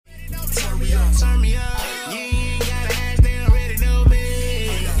Turn me up. You ain't gotta ask, they already know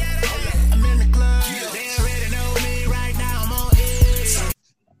me. I'm in the club, they already know me. Right now I'm on it.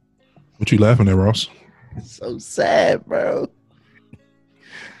 What you laughing at, Ross? So sad, bro.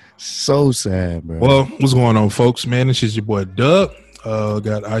 So sad, bro. Well, what's going on, folks? Man, this is your boy Doug.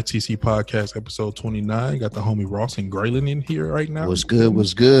 Got ITC Podcast episode 29. Got the homie Ross and Graylin in here right now. What's good?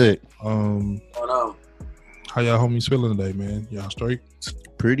 What's good? How y'all homies feeling today, man? Y'all straight?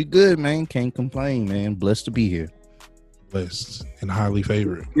 Pretty good, man. Can't complain, man. Blessed to be here. Blessed and highly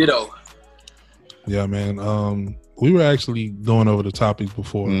favored. You know. Yeah, man. We were actually going over the topics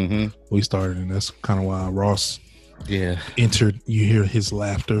before we started, and that's kind of why Ross entered. You hear his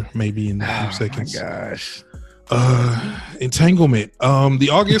laughter maybe in a few seconds. Oh, my gosh. Entanglement. The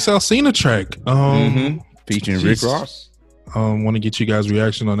August Alsina track. Featuring Rick Ross. Want to get you guys'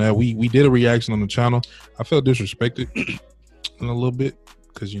 reaction on that. We did a reaction on the channel. I felt disrespected in a little bit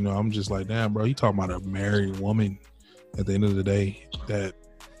because, you know, I'm just like, damn, bro, you talking about a married woman at the end of the day that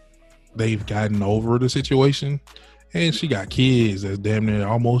they've gotten over the situation, and she got kids that's damn near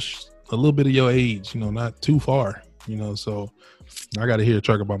almost a little bit of your age, you know, not too far, you know. So I got to hear a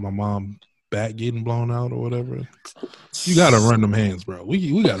track about my mom back getting blown out or whatever. You gotta run them hands, bro.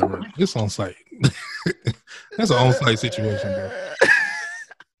 We gotta run. It's on site. That's an on site situation, bro.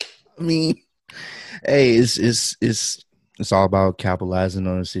 I mean, hey, it's all about capitalizing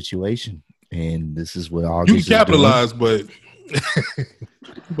on a situation, and this is what August you can capitalize, but you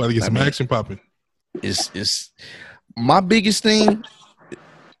about to get some action popping. It's my biggest thing.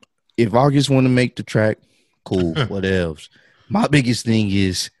 If August want to make the track, cool. What else? My biggest thing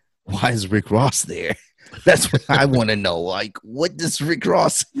is, why is Rick Ross there? That's what I want to know. Like, what does Rick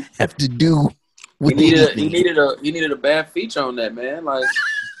Ross have to do with he needed a bad feature on that, man. Like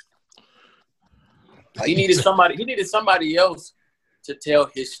he needed somebody else to tell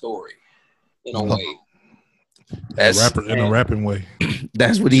his story in a way. In a rapping way.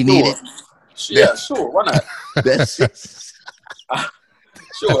 That's what he needed. Yeah, sure. Why not? That's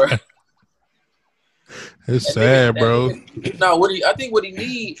sure. It's sad, bro. No, I think what he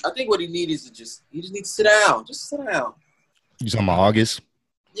needs is he just needs to sit down. Just sit down. You talking about August?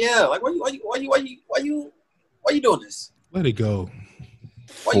 Yeah, like why you doing this? Let it go.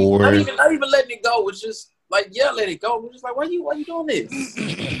 Not even letting it go. It's just like, yeah, let it go. We're just like, why you doing this?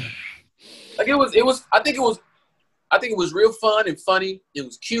 Like I think it was real fun and funny. It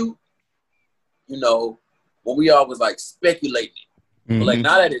was cute. You know, when we all was like speculating. But like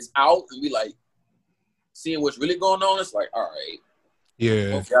now that it's out and we like seeing what's really going on, it's like, all right.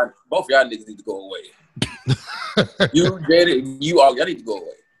 Yeah. Both y'all niggas need to go away. You, Jada, you all y'all need to go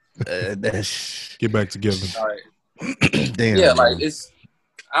away. Get back together. All right. Damn. Yeah, like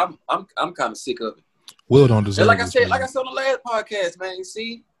I'm kind of sick of it. Will don't deserve. And like I said man. on the last podcast, man, you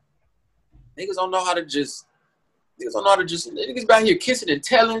see, niggas don't know how to just niggas out here kissing and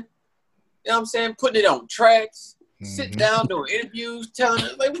telling. You know what I'm saying? Putting it on tracks, sitting down doing interviews, telling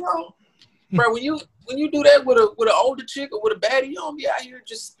it like, bro, when you do that with an older chick or with a baddie, you don't be out here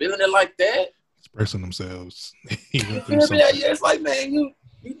just spilling it like that. Expressing themselves. You feel me? Yeah, it's like, man,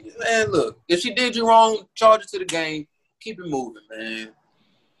 man, look, if she did you wrong, charge it to the game. Keep it moving, man.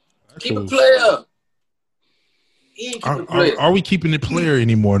 Keep it player. Are we keeping it player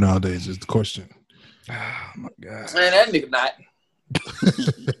anymore nowadays? Is the question. Oh my god, man, that nigga not.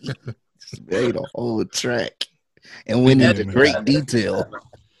 Made a whole track and went into great detail.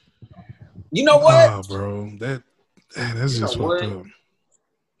 You know what? Oh, bro, that's just fucked up.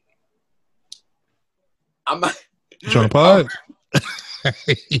 You trying to pod?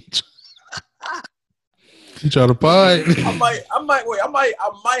 You trying to pod? I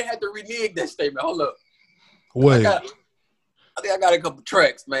might have to renege that statement. Hold up. Wait. I think I got a couple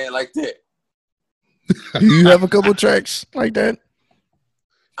tracks, man, like that. Do you have a couple tracks like that?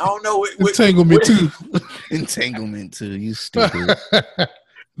 I don't know. Entanglement too. Entanglement too. You stupid.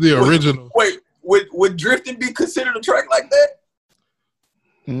 The original. Wait, would drifting be considered a track like that?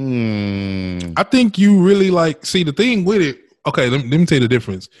 I think you really see the thing with it. Okay, let me tell you the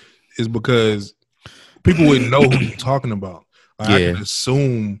difference. Is because people wouldn't know who you're talking about. I can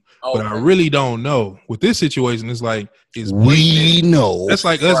assume, but I really don't know. With this situation, it's like we know. That's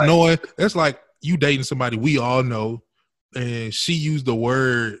like us knowing. That's like you dating somebody we all know, and she used the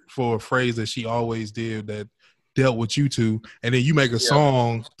word for a phrase that she always did that dealt with you two, and then you make a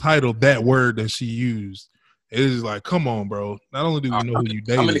song titled that word that she used. It's like, come on, bro. Not only do we know who you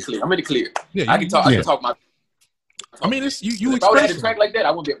dated. I'm in the clear. Yeah, I can talk my talk. I mean, it's you. If I would have had a track like that, I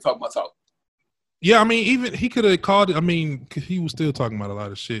wouldn't be able to talk my talk. Yeah, I mean, even he could have called it. I mean, 'cause he was still talking about a lot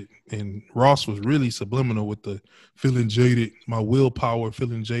of shit, and Ross was really subliminal with the feeling jaded, my willpower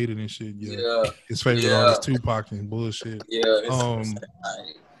feeling jaded and shit. Yeah, his favorite artist Tupac and bullshit. Yeah.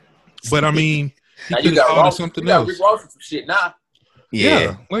 But I mean, he Now could you have got called it Ross, something you got else. Rick Ross with some shit now.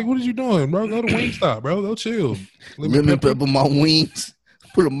 Yeah, like what are you doing, bro? Go to Wingstop, bro. Go chill. Lemon pepper my wings.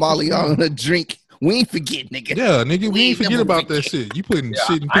 Put a Molly on a drink. We ain't forget, nigga. Yeah, nigga, we ain't forget never about that forget. shit. You putting Yeah,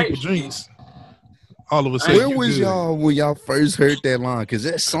 shit in I people's ain't drinks. All of a sudden, Where you was good. y'all when y'all first heard that line? Because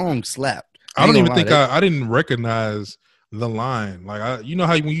that song slapped. I don't ain't even gonna think lie, I didn't recognize the line. Like you know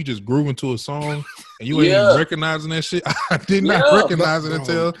how when you just groove into a song and you ain't Yeah. even recognizing that shit. I did not Yeah. recognize it Bro,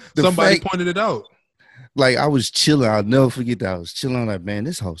 until the somebody fact- pointed it out. Like I was chilling. I'll never forget that. I was chilling like, man,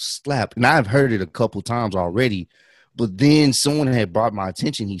 this whole slap. And I've heard it a couple times already. But then someone had brought my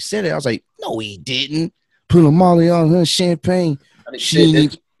attention. He said it. I was like, no, he didn't. Put a Molly on her champagne. I think She that-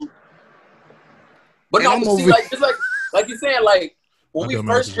 ain't But And no, I'm but see, over- like just like you saying, like when My we dumb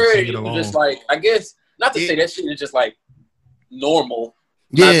first ass was heard it, singing it was along. just like I guess not to Yeah. say that shit is just like normal.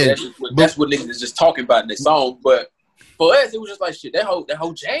 Not that Yeah. that's what niggas is just talking about in their song, but for us, it was just like shit. That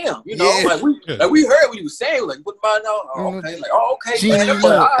whole jam, you know, Yeah. like we heard what he was saying. Like, what about now? Oh, okay, like okay, She man, didn't that boy,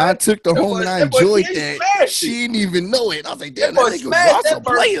 know. all I right. took the That home boy- and I that boy, enjoyed he that. smashed She it. didn't even know it. I was like, That damn, boy that nigga smashed Ross a that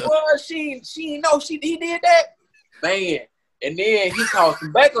first player. one. She didn't know he did that, man. And then he caused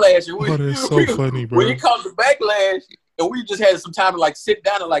some backlash. And Oh, that's so funny, bro. When he caused the backlash, and we just had some time to like sit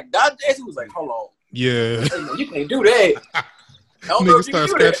down and like digest. He was like, "Hold on, Yeah, hey, man, you can't do that." I don't know niggas if you can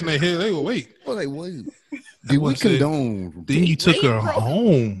start do that. scratching their head. They go, wait. I was like, what? Did we What said- condone? Then you took her rape, bro?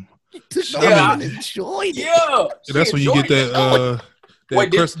 home. Took the Yeah. home and enjoyed it. Yeah, That's she when you get enjoyed it. that.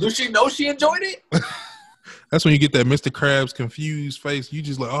 Wait, crust- did she know she enjoyed it? that's when you get that Mr. Krabs confused face. You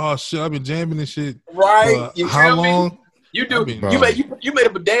just like, oh shit, I've been jamming this shit. Right? You How feel me? long? You do. I mean, bro. You made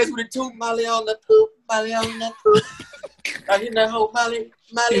up a dance with it too. Molly on the poop. Molly on the poop. I hit that whole Molly.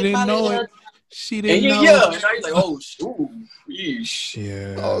 She didn't Molly know on it. the- She And didn't know. yeah, and now he's like, oh shoot, yeesh.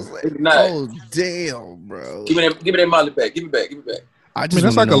 Yeah. I was like, Nah. oh damn, bro. Give me that Molly back. Give it back. I mean,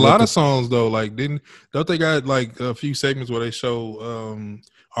 that's like a lot of songs though. Like, don't they got like a few segments where they show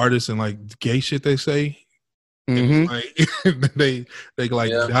artists and like gay shit they say? Mm-hmm. Like they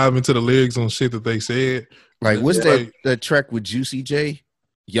like Yeah. dive into the lyrics on shit that they said. Like, what's Yeah. that track with Juicy J?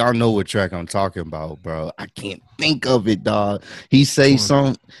 Y'all know what track I'm talking about, bro. I can't think of it, dog. He says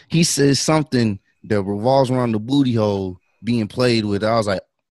something that revolves around the booty hole being played with. I was like,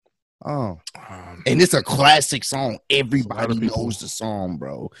 oh. And it's a classic song. Everybody people. knows the song,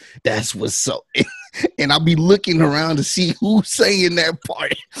 bro. That's what's so. And I'll be looking around to see who's saying that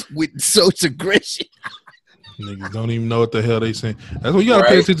part with such aggression. Niggas don't even know what the hell they saying. That's why you gotta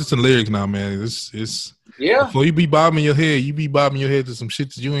pay Right. attention to the lyrics now, man. It's Yeah. before you be bobbing your head, you be bobbing your head to some shit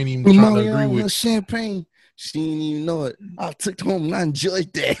that you ain't even trying to Molly agree on her with. champagne. She didn't even know it. I took it home and I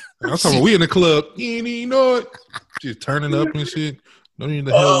enjoyed that. I'm talking about we in the club, you ain't even know it. Just turning up and shit. Don't even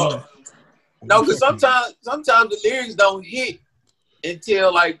the hell. No, because sometimes the lyrics don't hit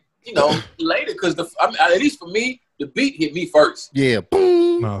until like later. Because at least for me, the beat hit me first. Yeah,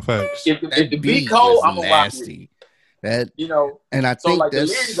 boom. Nah, facts. If That the beat cold, was I'm gonna rock with it. nasty. That And I so think like the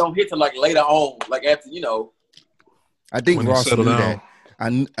lyrics that's. don't hit till like later on, like after I think When it Ross knew settled down.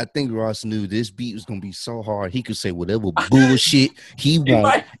 that. I think Ross knew this beat was gonna be so hard. He could say whatever bullshit he He want,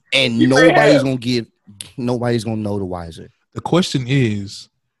 might- and he might have. nobody's gonna know the wiser. The question is,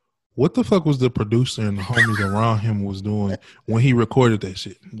 what the fuck was the producer and the homies around him was doing when he recorded that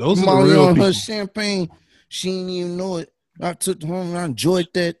shit? Those are the Molly real on people. her champagne. She didn't even know it. I took it home and I enjoyed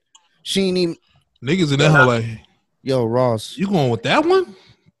that. She ain't even. Niggas in that whole like, Yo, Ross. you going with that one?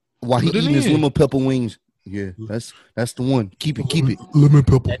 While he Put it eating his in. lemon pepper wings. Yeah, that's the one. Keep it. Lemon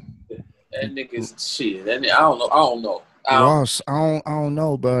pepper. that nigga's shit. I don't know. Ross, I don't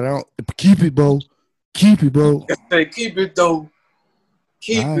know, but I don't keep it, bro. Keep it, bro. Say keep it though.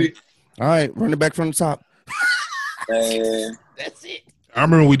 Keep All right. it, All right, run it back from the top. man. That's it. I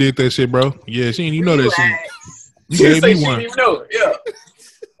remember we did that shit, bro. Yeah, she ain't even know that shit. You She gave say me she one. didn't even know it. Yeah. She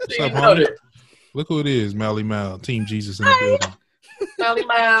What's didn't up, even know homie? that. Look who it is, Mally Mal, Team Jesus in the building. Molly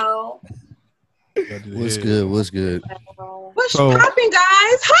Mow. Got the What's head. good? What's good? What's So- popping,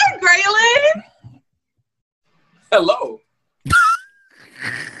 guys? Hi, Graylin. Hello.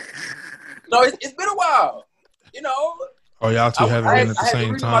 No, it's been a while. Oh, y'all two haven't been at the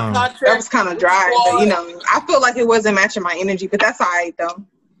same time. That was kind of dry, but I feel like it wasn't matching my energy, but that's all right though.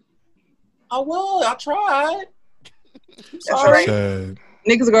 I tried. That's Sorry. all right. Sad.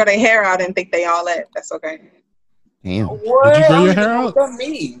 Niggas grow their hair out and think they all that. That's okay. Damn. What? Did you grow I don't your even hair know out? what that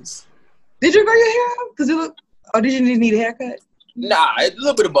means. Did you grow your hair out? Cause it look. Oh, did you need a haircut? Nah, a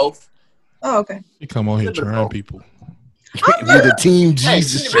little bit of both. Oh, okay. You come on here Typical. trying people. You're the Team Hey,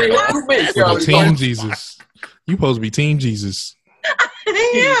 Jesus. she really had 2 minutes. With y'all. the Team Jesus. You supposed to be Team Jesus.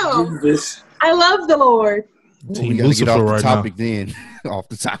 Damn. Jesus. I love the Lord. Team We gotta get Lucifer off the right topic then. Off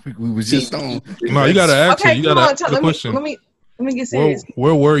the topic we was just on. No, you gotta ask Okay, you come gotta on. ask the Let question. me get Where, serious.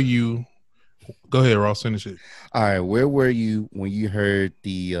 where were you? Go ahead, Ross. Finish it. All right, where were you when you heard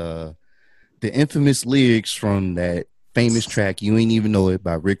the infamous lyrics from that famous track "You Ain't Even Know It"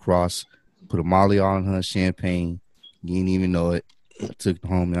 by Rick Ross? Put a Molly on her champagne. You ain't even know it. I took it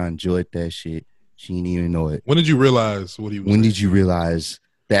home and I enjoyed that shit. She didn't even know it. When did you realize what he was When saying? did you realize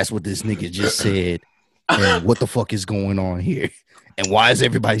that's what this nigga just said? And what the fuck is going on here? And why is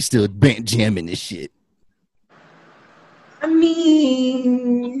everybody still jamming this shit? I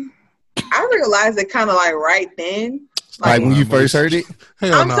mean, I realized it kind of like right then. Like when you first heard it?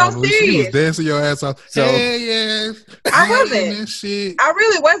 Hell I'm no, so Melissa. You was serious. dancing your ass off. So- Hey, yes. I Hey, wasn't. that shit. I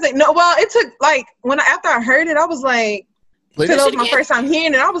really wasn't. No, well, it took like after I heard it, I was like, Play because that it was shit my again. first time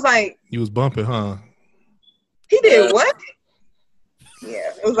hearing it. I was like, You was bumping, huh? he did what? Yeah,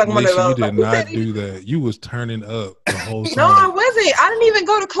 it was like one of Melissa, you those. did Like, who not said he- do that. You was turning up the whole time. No, I wasn't. I didn't even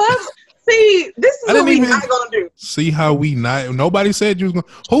go to clubs. See, this is I what didn't we even- not gonna do. See how we not? Nobody said you was going.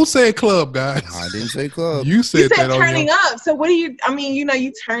 Who said club, guys? I didn't say club. You You said said that on turning your. up. So what do you? I mean,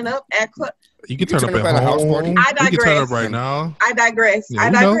 you turn up at club. You can turn up at a house party. home. I You can turn digress. up right now. I digress. Yeah, I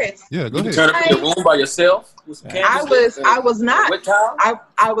we know. digress. Yeah, go You can ahead. turn up in your room by yourself. With some candles I was not. Wet towel?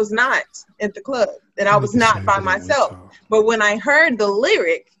 I was not at the club, and I was not by myself. But when I heard the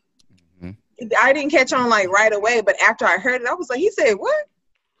lyric, Mhm. I didn't catch on like right away. But after I heard it, I was like, "He said what?"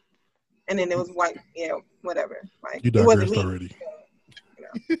 And then it was like, yeah, whatever. Like You it wasn't digressed me. already.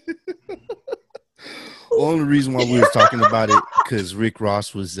 The only reason why we was talking about it because Rick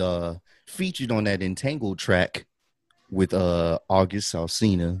Ross was featured on that Entangled track with August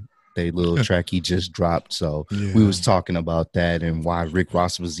Alsina, they little track he just dropped. So Yeah. we was talking about that and why Rick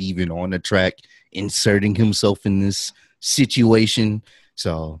Ross was even on the track, inserting himself in this situation.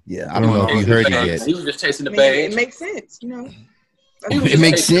 So yeah, I don't know if you heard it yet. He was just chasing the I mean, bag. it makes sense, you know. He was It just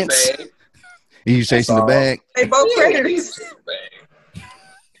makes chasing the sense. bag. He was chasing the all. bag. They both Yeah, he predators. was chasing the bag.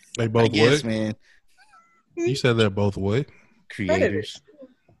 They I both guess, what? man. You said they're both what? Creators.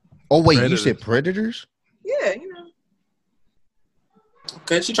 Oh wait, Predators. you said predators? Yeah, you know.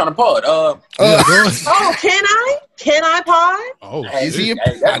 Okay, she trying to pod. Yeah, go ahead. Oh, can I? Can I pod? Oh, Is he? shit.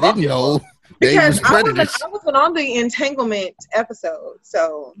 A, I didn't know. They was Because predators. I wasn't on the entanglement episode,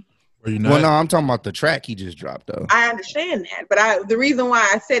 so Were you Well, no, not? I'm talking about the track he just dropped though. I understand that. But the reason why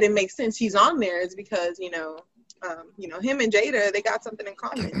I said it makes sense he's on there is because him and Jada, they got something in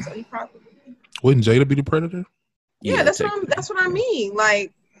common. So he probably Wouldn't Jada be the predator? that's what I mean.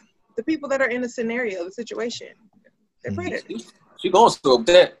 Like the people that are in the scenario, the situation, they're predators. She going through with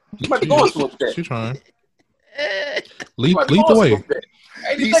that. She might be going through with that. She trying. She Lead might be the going way. through with that.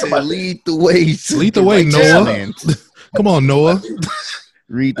 I He didn't think said, about that. "Lead the way." to Lead the the way, righteous Noah. land." Come on, Noah.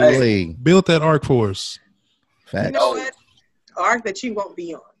 Read the Hey. way. Build that arc for us. You Facts. know what? Arc that you won't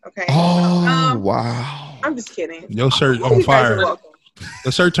be on. Okay. Oh wow! I'm just kidding. Your shirt You on guys are fire. welcome.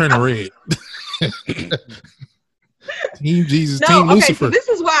 The shirt turning red. Team Jesus, No, Team okay, Lucifer. so this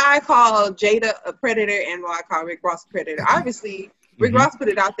is why I call Jada a predator and why I call Rick Ross a predator. Obviously, Rick Mhm. Ross put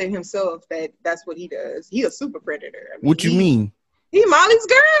it out there himself that that's what he does. He a super predator. I mean, What you mean? He mollies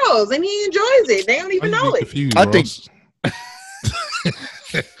girls and he enjoys it. They don't even How you know get it. confused, I think- Ross?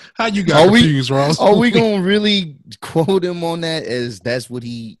 How you got Are we- confused, Ross? Are we gonna really quote him on that as that's what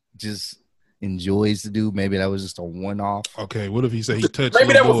he just enjoys to do? Maybe that was just a one-off. Okay, what if he said he touched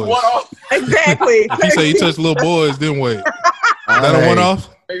Maybe that little was boys? one off. Exactly. If he said he touched little boys, then what? Is that Alright. a one off?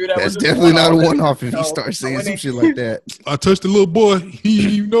 Maybe that That's was just definitely not a one-off. one-off if he No. starts saying When some it- shit like that. I touched a little boy. He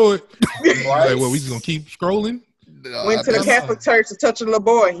didn't even know it. Right? Like, what? We just gonna keep scrolling? Went to the that's- Catholic church to touch a little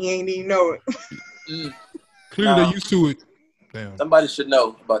boy. He ain't even know it. Mm. Clearly, No. they used to it. Damn. Somebody should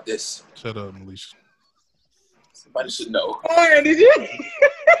know about this. Shut up, Alicia. Somebody should know. Or did you?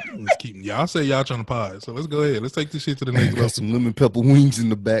 Let's keep y'all say y'all trying to pod, so let's go ahead. Let's take this shit to the next Got level. some lemon pepper wings in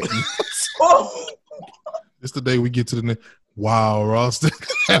the back. Oh, It's the day we get to the next. Wow, Ross,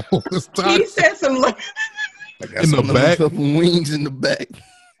 that was he toxic. said some. I got In some the lemon back? pepper wings in the back.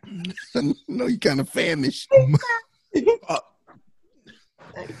 I know you kind of famished.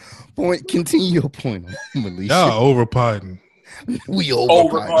 Point. Continue your point, Alicia. Y'all over podding. We Over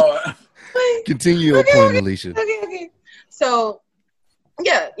over. pod. Continue your point, Alicia. Okay. So,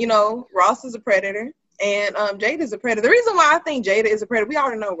 yeah, Ross is a predator, and Jada is a predator. The reason why I think Jada is a predator, we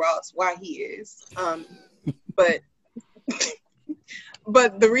already know Ross why he is.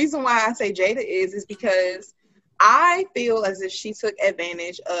 But the reason why I say Jada is because I feel as if she took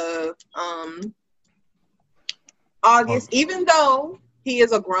advantage of August, even though he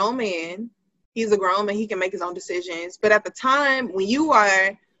is a grown man. He's a grown man. He can make his own decisions. But at the time, when you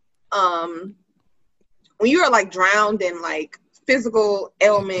are like drowned in like physical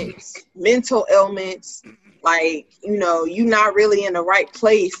ailments, mental ailments, like, you know, you're not really in the right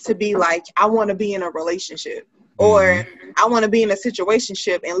place to be like, I want to be in a relationship, or I want to be in a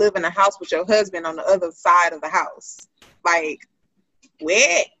situationship and live in a house with your husband on the other side of the house. Like,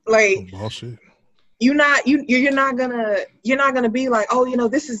 what? Like, bullshit. you're not gonna be like, oh, you know,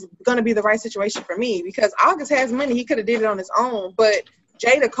 this is gonna be the right situation for me, because August has money. He could have did it on his own, but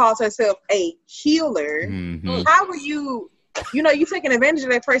Jada calls herself a healer. Mhm. How are you taking advantage of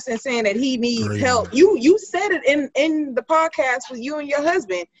that person saying that he needs Great. help? You said it in the podcast with you and your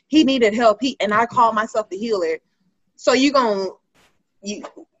husband. He needed help. And I call myself the healer. So I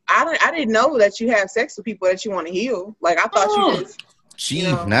didn't know that you have sex with people that you want to heal. Like, I thought you just. She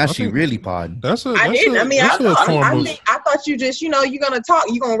You know, now I she think- really podding. I thought you just, you're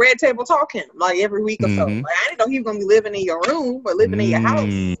gonna red table talk him like every week or so. Mhm. Like, I didn't know he was gonna be living in your room or living in your house.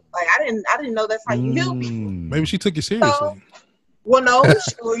 Mm. Like, I didn't know that's how you heal people. Maybe she took it seriously. Well, no,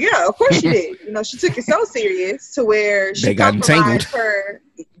 yeah, of course she did. You know, she took it so serious to where she They got entangled. compromised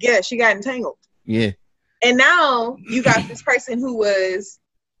yeah, she got entangled. Yeah. And now you got this person who is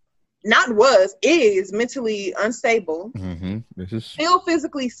mentally unstable, This is still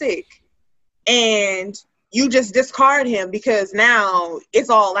physically sick, and you just discard him because now it's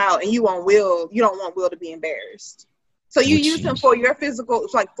all out and you don't want Will to be embarrassed. So you Which use him for your physical,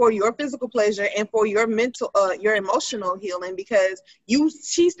 for your physical pleasure and for your mental, your emotional healing, because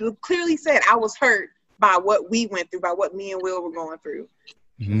she clearly said, I was hurt by what we went through, by what me and Will were going through.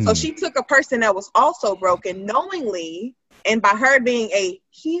 So she took a person that was also broken knowingly, and by her being a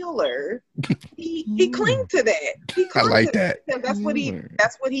healer, he clinged to that. I like that. Because that's what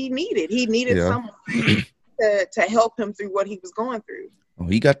he needed. He needed someone to help him through what he was going through. Oh,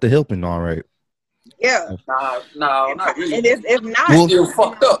 he got the helping all right. Yeah. No, not really. And if not, Well, Still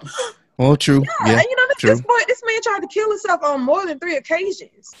fucked up. Well, true. yeah, Yeah. you know, true. this man tried to kill himself on more than 3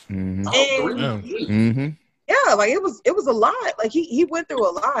 occasions. Mm-hmm. And Mm-hmm. yeah, like it was a lot. Like he went through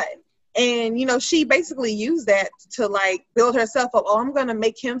a lot. And, you know, she basically used that to, like, build herself up. Oh, I'm going to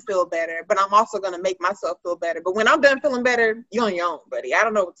make him feel better, but I'm also going to make myself feel better. But when I'm done feeling better, you're on your own, buddy. I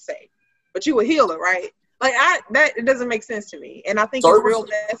don't know what to say. But you a healer, right? Like, it doesn't make sense to me. And I think it's real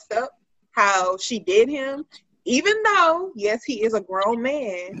messed up how she did him, even though, yes, he is a grown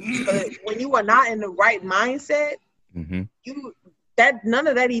man. But when you are not in the right mindset, none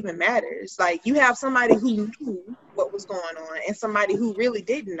of that even matters. Like, you have somebody who knew what was going on and somebody who really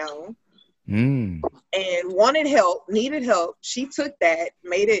didn't know and wanted help, needed help. She took that,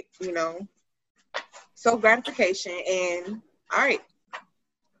 made it, you know, self-gratification, and all right.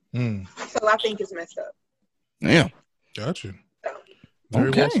 So I think it's messed up. Yeah. Gotcha.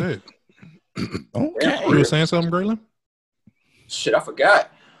 Very well said. Okay. You were saying something, Graylin? Shit, I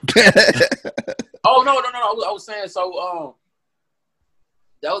forgot. Oh no! I was saying, so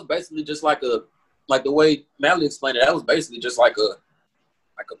that was basically just like the way Madeline explained it. That was basically just like a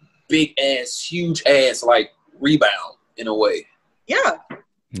big ass, huge ass like rebound in a way. Yeah.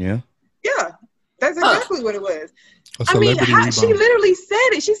 Yeah. Yeah. That's exactly what it was. I mean, she literally said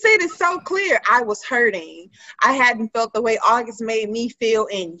it. She said it so clear. I was hurting. I hadn't felt the way August made me feel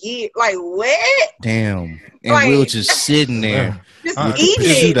in years. Like, what? Damn. And Like, Will just sitting there. Just I eating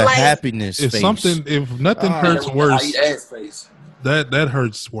See it. the Like, happiness if face. something, if nothing hurts I worse, eat ass face. that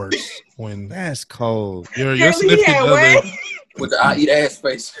hurts worse when That's cold. your Apparently he significant had other. what? With the I eat ass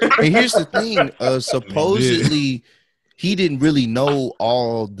face. And here's the thing. Supposedly, he didn't really know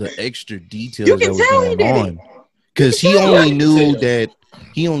all the extra details You that can was tell he going didn't. on. Because he tell. only You knew can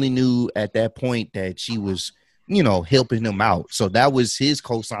tell. at that point that she was, you know, helping him out. So that was his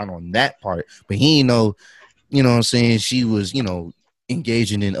cosign on that part. But he didn't know, you know what I'm saying, she was, you know,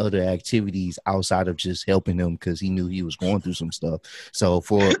 engaging in other activities outside of just helping him because he knew he was going through some stuff. So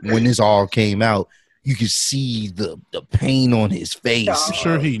for when this all came out, you could see the pain on his face. I'm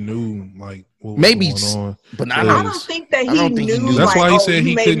sure he knew like what was Maybe, going on. but I don't think that I don't think he knew. knew. That's like, why he oh, said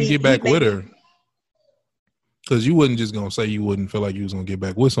he made couldn't me- get back he with made her. Because you wasn't just gonna say you wouldn't feel like you was gonna get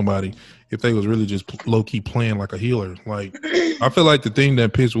back with somebody if they was really just low key playing like a healer. Like, I feel like the thing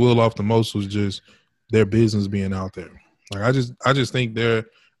that pissed Will off the most was just their business being out there. Like, I just think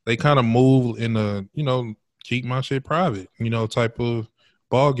they kind of move in a, you know, keep my shit private, you know, type of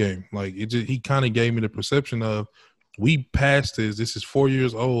ball game. Like, he kind of gave me the perception of, we passed this. This is 4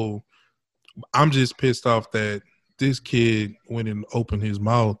 years old. I'm just pissed off that this kid went and opened his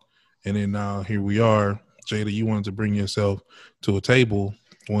mouth, and then now here we are Jada, you wanted to bring yourself to a table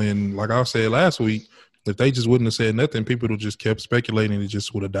when, like I said last week, if they just wouldn't have said nothing, people would have just kept speculating. It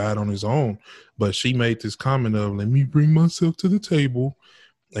just would have died on its own. But she made this comment of, let me bring myself to the table.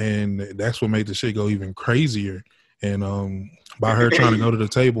 And that's what made the shit go even crazier. And by her trying to go to the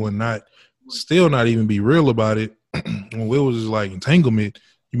table and still not even be real about it, when Will was just like, entanglement,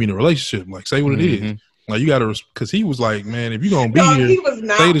 you mean a relationship? Like, say what it is. Like, you got to, because he was like, man, if you're going to be here, he was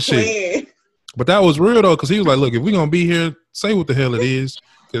not say the playing. shit. But that was real, though, because he was like, look, if we're going to be here, say what the hell it is,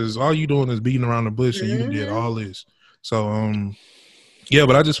 because all you doing is beating around the bush and you did all this. So, yeah,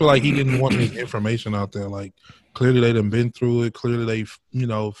 but I just feel like he didn't want any information out there. Like, clearly they done been through it. Clearly they,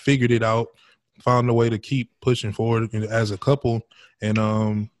 figured it out, found a way to keep pushing forward as a couple.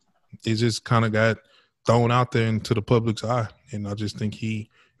 And it just kind of got thrown out there into the public's eye. And I just think he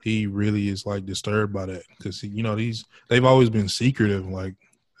really is, like, disturbed by that. Because, they've always been secretive, like,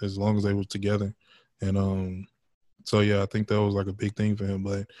 as long as they was together. And so, yeah, I think that was, like, a big thing for him.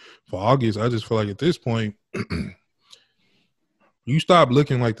 But for August, I just feel like at this point, you stop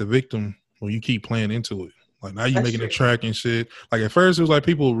looking like the victim when you keep playing into it. Like, now you're making a track and shit. Like, at first, it was like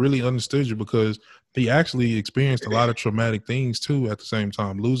people really understood you because he actually experienced a lot of traumatic things, too, at the same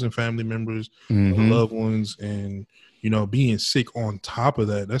time. Losing family members, loved ones, and, being sick on top of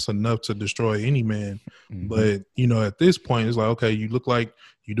that. That's enough to destroy any man. But, at this point, it's like, okay, you look like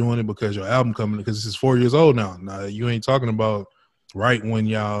you're doing it because your album coming, because this is 4 years old now. Now, you ain't talking about right when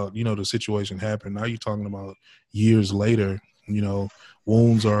y'all, the situation happened. Now you're talking about years later,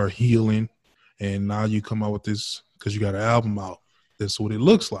 wounds are healing. And now you come out with this because you got an album out. That's what it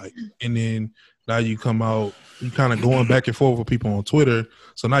looks like. And then now you come out, you kind of going back and forth with people on Twitter.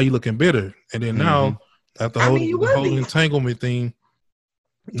 So now you're looking bitter. And then now, after the whole entanglement thing,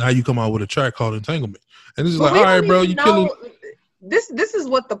 now you come out with a track called Entanglement. And it's just like, all right, bro, you killing. This is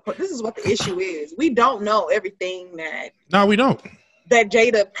what the issue is. We don't know everything that. No, we don't. That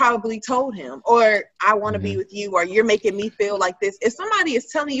Jada probably told him, or I want to be with you, or you're making me feel like this. If somebody is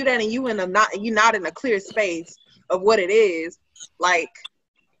telling you that and you're not in a clear space of what it is, like,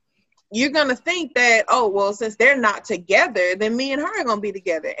 you're gonna think that, oh well, since they're not together, then me and her are gonna be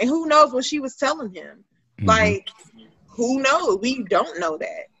together. And who knows what she was telling him? Like, who knows? We don't know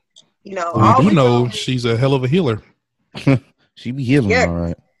that. Well, we know she's a hell of a healer. She be healing, all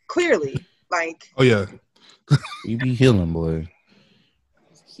right. Clearly, like. Oh yeah, she be healing, boy.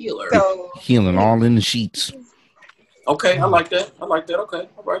 Healer. So, healing all in the sheets. Okay, I like that. Okay,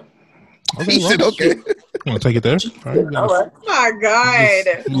 all right. Okay, he said, okay. Want to take it there? All right. My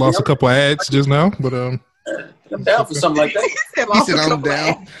God. Lost a couple of ads just now, but I'm down for something like that. He said, I'm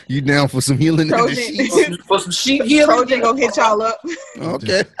down. You down for some healing in the sheets? For some sheet healing? Trojan gonna hit y'all up.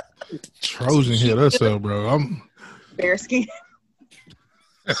 Okay. Trojan hit us up, bro. I'm bare skin.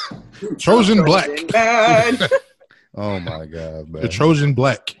 Trojan Black. Oh my God, man. The Trojan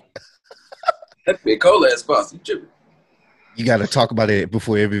Black. That big cold ass boss. You got to talk about it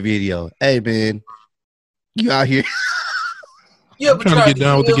before every video. Hey, man, you out here? Yeah, I'm trying to get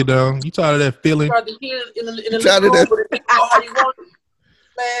down with the get down. You tired of that feeling? Tired of that?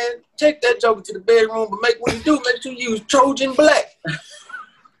 Man, take that joker to the bedroom, but when you make sure you use Trojan Black.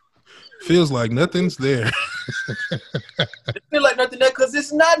 Feels like nothing's there. It feel like nothing there because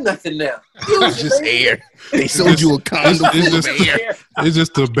it's not nothing now. It's just air. They sold you a condom. It's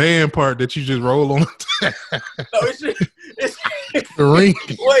just the band part that you just roll on. No, it's the ring.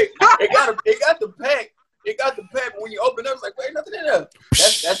 Wait, it got the pack. It got the pack. But when you open up, it's like, wait, nothing in there.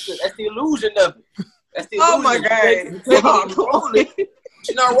 That's the illusion of it. That's the illusion. Oh my God.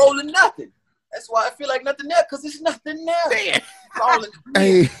 You're not rolling nothing. That's why I feel like nothing there, because it's nothing there.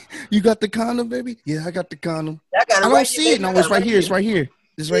 Hey, you got the condom, baby? Yeah, I got the condom. I don't see it. No, it's right here. It's right here.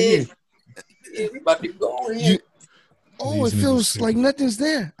 It's right here. Yeah, we about to go in. It feels like nothing's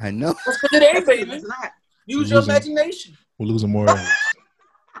there. I know. That's because it ain't, baby. Use your imagination. We're losing more ads.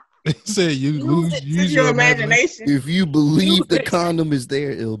 He said use your imagination. If you believe the condom is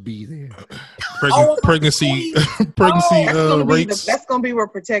there, it'll be there. Pregnancy rates. That's gonna be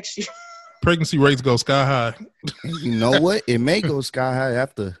what protects you. Pregnancy rates go sky high. You know what? It may go sky high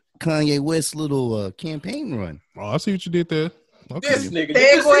after Kanye West's little campaign run. Oh, I see what you did there. Okay. This nigga.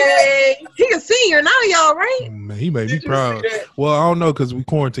 He a senior now, y'all, right? Oh, man, he made me proud. Well, I don't know because we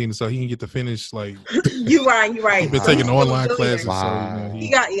quarantined, so he didn't get to finish. Like you right. He's been taking online classes. Wow. So, he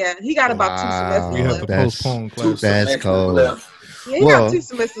got about 2 semesters. We have to postpone classes. That's cold. Yeah, he got 2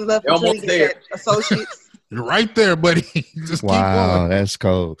 semesters left until he gets that associates. You're right there, buddy. Just keep going. That's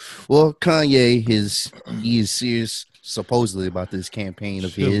cold. Well, Kanye he is serious supposedly about this campaign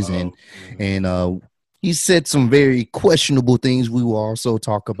of his, and he said some very questionable things we will also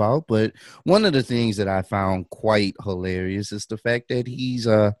talk about. But one of the things that I found quite hilarious is the fact that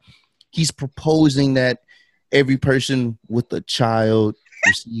he's proposing that every person with a child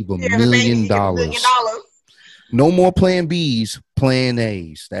receive $1 Yeah, the baby million. get $1 million. No more plan B's, plan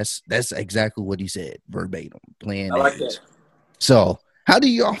A's. That's exactly what he said, verbatim. Plan I like A's. that. So, how do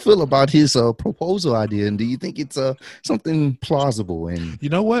y'all feel about his proposal idea? And do you think it's something plausible and You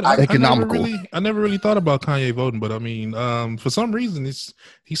know what? economical? I never really thought about Kanye voting, but I mean, for some reason,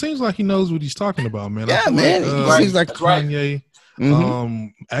 he seems like he knows what he's talking about, man. I Yeah, feel man. Like, He seems like That's right. Kanye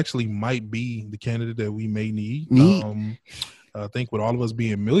Mhm. actually might be the candidate that we may need. Need. I think with all of us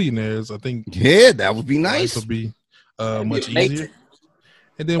being millionaires, I think Yeah, that would be life nice. would be That'd be much amazing. easier.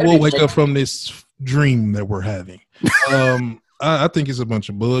 And then That'd we'll be wake up amazing. from this dream that we're having. I think it's a bunch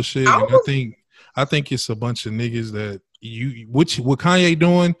of bullshit. I And I think it's a bunch of niggas that what Kanye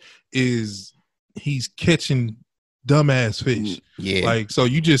doing is he's catching dumbass fish. Yeah. Like, so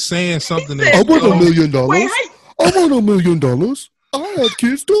you just saying something He that said- I want $1 million. Wait, I want $1 million. I have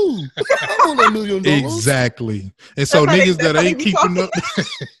kids too. I want $1 million. exactly. And so That's how niggas that they ain't be keeping up,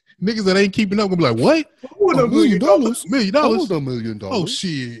 niggas that ain't keeping up gonna be like, what? $1 million. $1 million? I want $1 million. Oh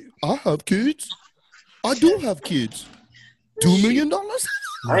shit! I have kids. I do have kids. $2 million?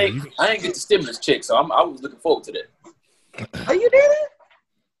 I ain't get the stimulus check, so I was looking forward to that. Oh, you did it?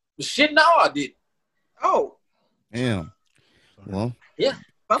 But shit, no, I did. Oh, Damn. Well,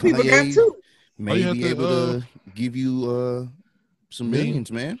 some people got Kanye- two. may have be to, able to give you some millions.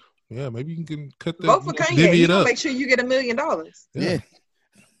 millions, man. Yeah, maybe you can cut that. Vote for Kanye. divvy You it gonna up. make sure you get $1 million. Yeah.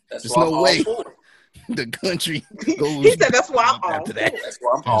 That's There's why no I'm all way. for it. The country He goes said that's why I'm all after for that. it. That's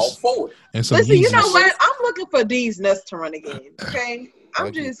why I'm all for it. And some Listen, you Yeezys. know what? I'm looking for these nuts to run again. Okay, I'm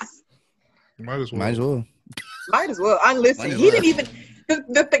Like it. just Might as well. Might as well. might as well. I listen. Might as He well. didn't even.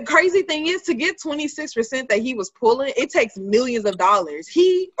 The crazy thing is to get 26% that he was pulling. It takes millions of dollars.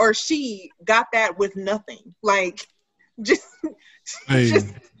 He or she got that with nothing. Like just, Hey, just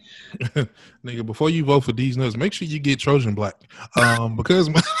nigga, before you vote for these nuts, make sure you get Trojan Black. Because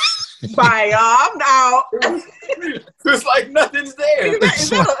buy. I'm out. It's like nothing's there. Is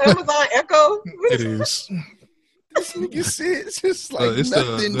that an Amazon Echo? it is. This nigga said it's just like It's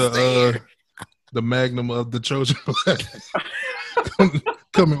nothing's there. the magnum of the Trojan Black.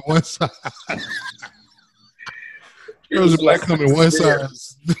 Come in one side. Trojan Black come in one side.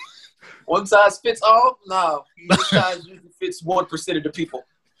 One size fits all? No. One size usually fits 1% of the people.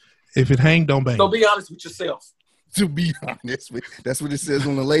 If it hang, don't bang. So be honest with yourself. To be honest with, that's what it says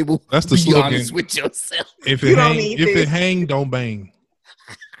on the label. That's the be slogan. honest with yourself. If You it don't hang, need if this. it hang, don't bang.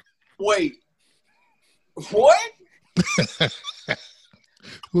 Wait. What?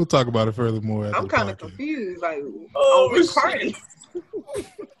 We'll talk about it furthermore. After I'm the kind of podcast. confused. Like, Oh, on which shit. party?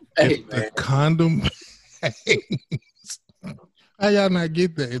 Hey, If the man. condom hangs, how y'all not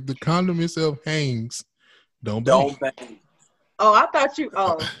get that? If the condom itself hangs, don't bang. Don't bang. Oh, I thought you.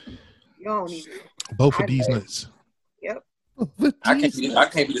 Oh, you don't need it. Both of I these know. nuts. I can't be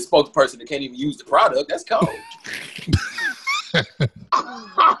the spokesperson that can't even use the product. That's cold. All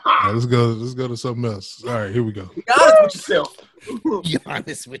right, let's go to something else. All right, here we go. Be honest with yourself. Be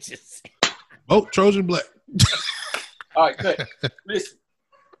honest with yourself. Vote Trojan Black. All right, cut. Listen.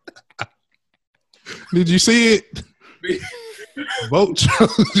 Did you see it? Vote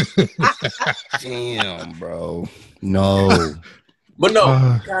Trojan. Damn, bro. No. But no,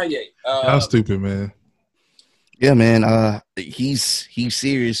 Uh, Kanye. Y'all stupid, man. Yeah, man. He's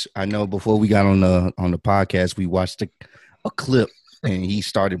serious. I know. Before we got on the podcast, we watched a clip, and he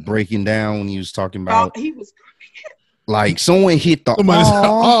started breaking down when he was talking about He was. like someone hit the Somebody said,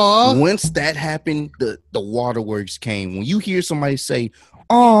 aw. "Aw." Once that happened, the waterworks came. When you hear somebody say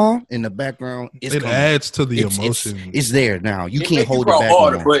 "aw" in the background, it's It coming. adds to the It's emotion. It's there now. You it can't make hold cry it back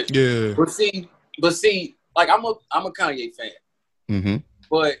harder, anymore. but Yeah. but see, like I'm a Kanye fan. Mm-hmm.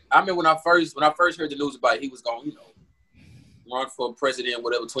 But I mean, when I first heard the news about he was going, run for president,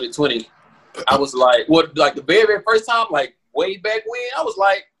 whatever, 2020, I was like, like the very, very first time, like way back when, I was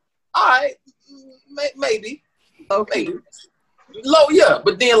like, all right, maybe, Okay. maybe. Low, yeah.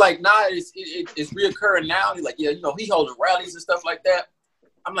 But then like now it's reoccurring now. He's like, yeah, he holding rallies and stuff like that.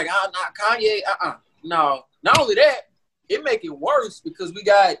 I'm like, Kanye, no. Not only that, it make it worse because we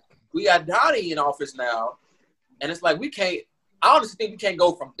got Donnie in office now, and it's like I honestly think we can't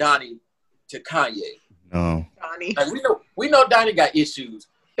go from Donnie to Kanye. No. Donnie. Like we know Donnie got issues,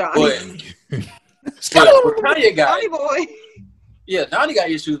 Donnie. but Kanye got Donnie boy. yeah, Donnie got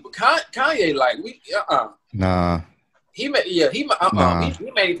issues, but Kanye like Nah. he may he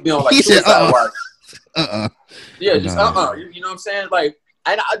may need to be on like He said, suicide watch. Uh-uh. Yeah, just Nah. You know what I'm saying? Like,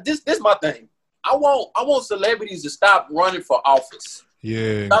 and this my thing. I want celebrities to stop running for office.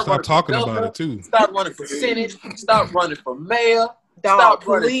 Yeah, Stop stop running for talking about governor. it too. Stop running for Senate. Stop running for mayor. Dog, Stop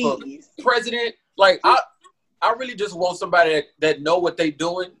running for please. president. Like I really just want somebody that know what they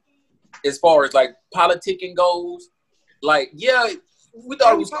doing as far as like politicking goes. Like, yeah, we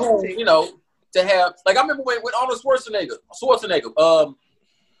thought it was cool, you know, to have like I remember when Arnold Schwarzenegger,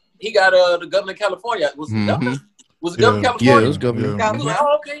 he got the governor of California. Was the governor? Was the governor of Yeah, California? it was governor. Yeah. He was like,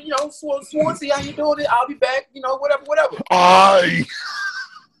 oh, okay, you know, Swansea, how you doing it? I'll be back, you know, whatever. Aye.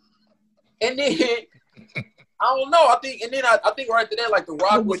 And then I don't know. I think right after that, like The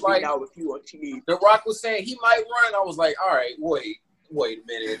Rock was like, The Rock was saying he might run. I was like, all right, wait a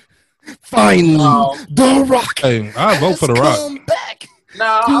minute. Finally, The Rock. Hey, I vote for The Rock. Come back.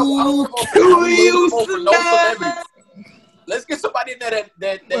 Nah, I don't vote for no celebrity. Let's get somebody in there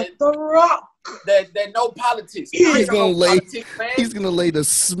that The Rock. that know politics. He's gonna lay. Politics, man. He's gonna lay the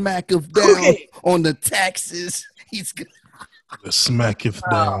smack of down on the taxes. He's gonna. The smack if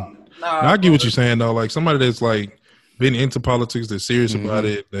down. Nah, Now, I get what you're saying though. Like somebody that's like been into politics, that's serious Mhm. about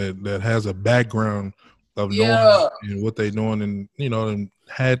it, that has a background of Yeah. knowing and what they're doing, and you know, and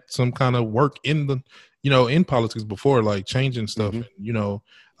had some kind of work in the, you know, in politics before, like changing stuff. Mhm. You know,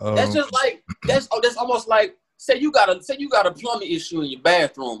 that's just like that's almost like say you got a plumbing issue in your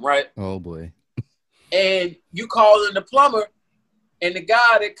bathroom, right? Oh boy. And you call in the plumber, and the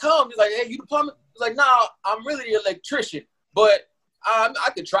guy that comes, he's like, "Hey, you the plumber?" He's like, "Nah, I'm really the electrician, but I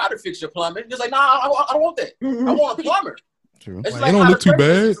could try to fix your plumbing." He's like, "Nah, I don't want that. I want a plumber." True. It's Like, like it don't how look the too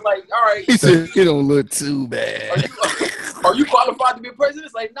president bad. is like, all right, He said it don't look too bad. are you qualified to be a president?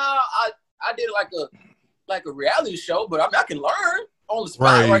 It's like, nah, I did like a reality show, but I mean, I can learn on the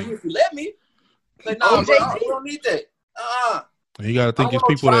spot right here if you let me. It's like, nah, bro, I don't need that. you got to think I it's want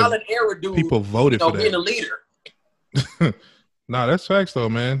people trial that and error dude, people voted you know, for being that. a leader. Nah, that's facts though,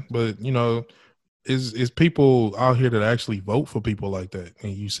 man. But you know, is people out here that actually vote for people like that,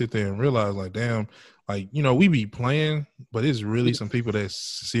 and you sit there and realize, like, damn, like, you know, we be playing, but it's really some people that's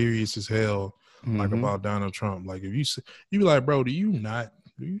serious as hell, like Mhm. about Donald Trump. Like, if you be like, bro, do you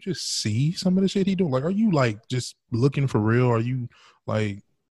just see some of the shit he doing? Like, are you like just looking for real? Are you like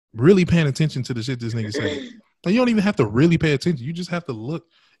really paying attention to the shit this nigga say? Like, you don't even have to really pay attention. You just have to look.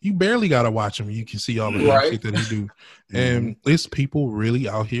 You barely gotta watch him. You can see all the Right. shit that he do. And it's people really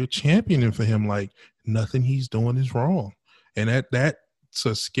out here championing for him. Like, nothing he's doing is wrong. And that's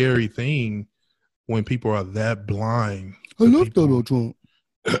a scary thing when people are that blind. I to love people. Donald Trump.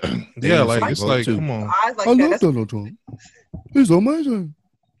 Yeah, like Like it's vote like, too. come on. Eyes like I that. love That's Donald Trump. He's amazing.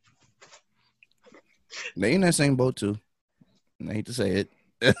 They in that same boat too. I hate to say it.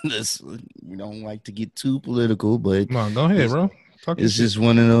 We don't like to get too political, but No, go ahead, bro. Talk your it's shit. just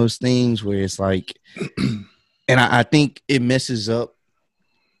one of those things where it's like, and I think it messes up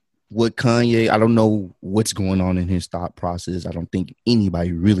what Kanye. I don't know what's going on in his thought process. I don't think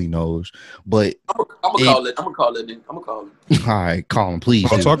anybody really knows. But I'm gonna call it. all right, call him, please.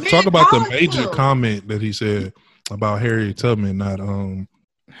 Oh, do. talk about the Man, major Colin. comment that he said about Harriet Tubman not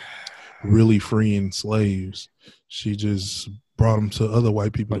really freeing slaves. She just brought them to other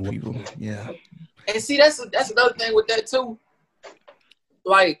white people. White people. Yeah. And see, that's another thing with that too.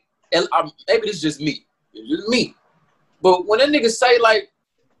 Like, and maybe this is just me. It's just me. But when that nigga say like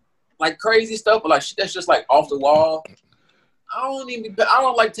crazy stuff, or like shit that's just like off the wall, I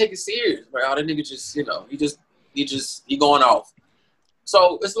don't like take it serious. Like, oh, that nigga just, you know, he going off.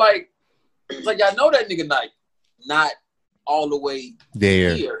 So it's like y'all know that nigga not all the way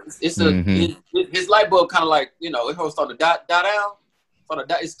There. here. It's Mhm. his light bulb kind of like, you know, it's starting to die down.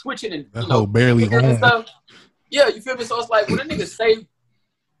 It's twitching and, That you know, hoe barely flickering and on. stuff. Yeah, you feel me? So it's like when a nigga say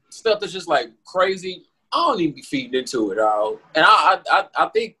stuff that's just like crazy, I don't even be feeding into it all. And I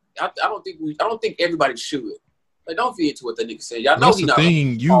don't think everybody should. Like, don't feed into what that nigga said. Y'all know That's he the not.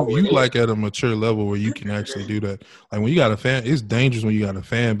 thing. You always is. like at a mature level where you can actually do that. Like when you got a fan, it's dangerous when you got a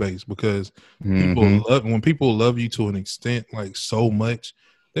fan base because Mhm. when people love you to an extent, like so much,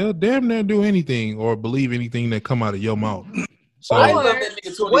 they'll damn near do anything or believe anything that come out of your mouth. So I love that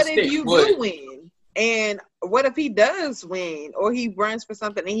nigga to an What extent, if you but do win? And what if he does win or he runs for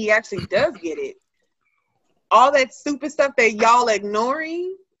something and he actually does get it? All that stupid stuff that y'all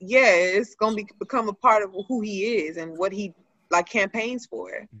ignoring, yeah, it's gonna become a part of who he is and what he like campaigns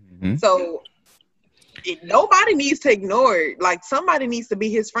for. Mhm. So nobody needs to ignore it. Like somebody needs to be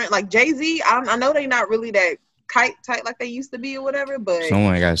his friend. Like Jay-Z, I know they're not really that tight like they used to be or whatever, but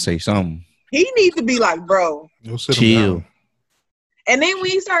Someone gotta say something. he needs to be like, bro. you'll sit 'em Chill. down. And then when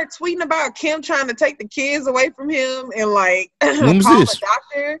he started tweeting about Kim trying to take the kids away from him and like When was call this? a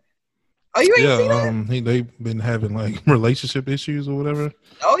doctor, Oh, you ain't seen that? They've been having like relationship issues or whatever.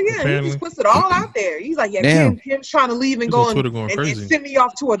 Oh yeah, apparently. he just puts it all out there. He's like, yeah, Damn. Kim's trying to leave and He's go on and, Twitter going and crazy. send me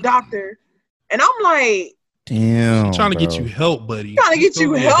off to a doctor. And I'm like, Damn. Trying to get bro. you help, buddy. trying to get you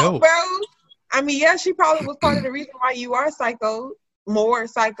Still need help, bro. I mean, yeah, she probably was part of the reason why you are more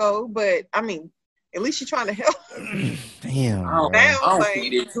psycho, but I mean, at least she's trying to help. Damn. I don't, bro. Now, I don't like-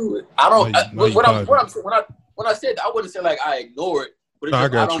 feed into it. I don't. Now you When I said that, I wouldn't say like I ignore it, but it's No, I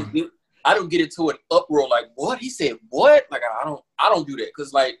just, got I don't get into an uproar like what he said. What? Like I don't do that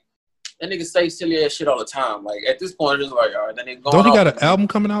because like that nigga say silly ass shit all the time. Like at this point, it's just like all right, that nigga going. Don't he got off. an album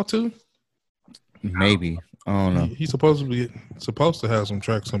coming out too? Maybe. I don't know. He's supposed to have some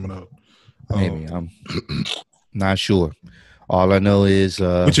tracks coming out. Maybe. I'm not sure. All I know is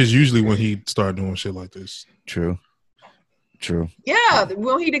Which is usually when he start doing shit like this. true. Yeah,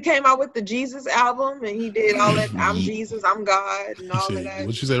 when he came out with the Jesus album and he did all that, I'm Ye- Jesus, I'm God, and all of that.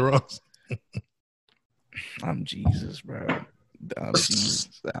 What you say, Ross? I'm Jesus, bro. I'm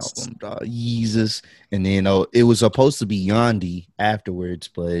Jesus album, dog. Jesus. And then it was supposed to be Yandi afterwards,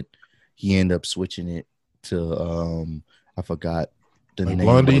 but he ended up switching it to I forgot the Like name.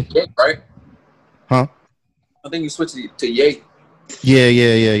 Blondie? Yeah, right? Huh? I think you switched it to Ye. Yeah.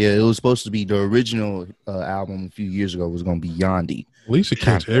 It was supposed to be the original album a few years ago was gonna be Yandi. At least you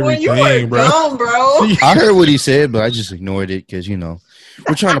catch Boy, you everything, were bro. dumb, bro. I heard what he said, but I just ignored it because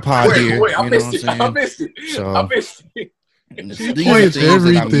we're trying to pod here. Wait, I you know missed what it. I I'm saying? missed it. So- I missed it. These are Points things that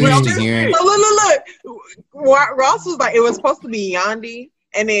I'm everything. used to hearing. Look. Ross was like, it was supposed to be Yandi,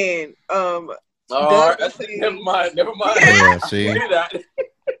 and then Oh, Doug that's was saying- never mind. Yeah, see, Figure it out.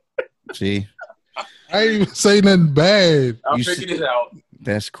 see, I ain't even say nothing bad. I'll You figure see- this out.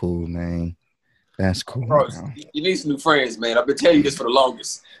 that's cool, man. That's cool. Bro, bro. you need some new friends, man. I've been telling you this for the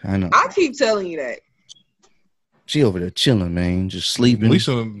longest. I know. I keep telling you that. She over there chilling, man, just sleeping.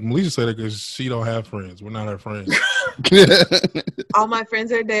 Melissa said it because she don't have friends. We're not her friends. All my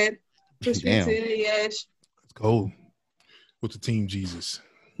friends are dead. Push me Damn. to the edge. Let's go with the team Jesus.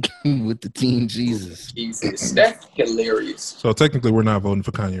 With the team Jesus. Jesus, that's hilarious. So technically, we're not voting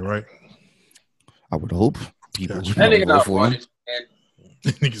for Kanye, right? I would hope people Gotcha. would That nigga vote not for him. running. And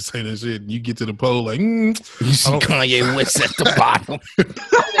Niggas say that shit. You get to the poll like, You see I don't- Kanye West at the bottom. that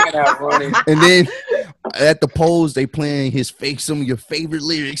nigga not running. And then at the polls, they playing some of your favorite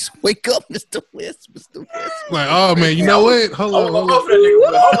lyrics. Wake up, Mr. West, Mr. West. like, oh man, you know what? Hold on, Hold on for that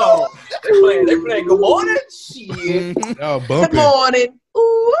nigga. but Hold on. They playing good morning. Shit. Y'all Good bumping. morning.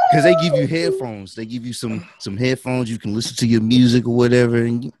 Ooh. Because they give you headphones. They give you some headphones. You can listen to your music or whatever.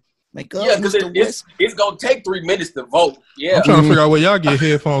 And you make up, Yeah, because Mr. West. it's gonna take 3 minutes to vote. Yeah. I'm trying to figure out where y'all get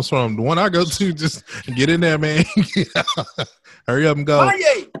headphones from. The one I go to, just get in there, man. Hurry up and go.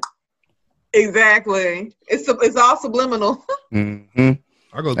 Kanye. Exactly. It's all subliminal. Mm-hmm.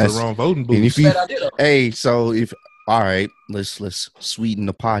 I go to That's- the wrong voting And booth. if you, Bad idea, though. hey, so if all right, let's sweeten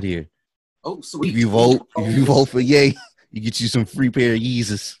the pot here. Oh, sweet. If you vote for Ye, you get you some free pair of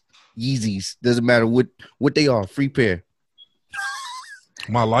Yeezys. Doesn't matter what they are, free pair.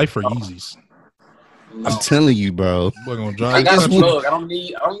 My life are Yeezys. I'm telling you, bro. We're gonna I drive. got the a country. plug. I don't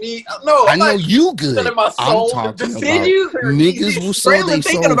need. No, I I'm know not you good. selling my I'm soul. talking Did about you? niggas will sell Braylon their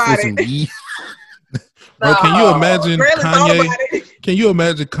thinking soul about for some it. Yeezys. Bro, can you imagine Braylon thought Kanye? about it. Can you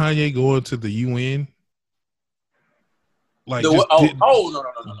imagine Kanye going to the UN? Like just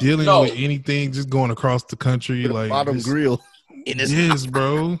no. dealing No. with anything, just going across the country, With a like bottom just- grill in his Yes,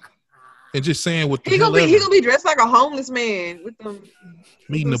 bro. And just saying what the He hell gonna ever. be dressed like a homeless man with them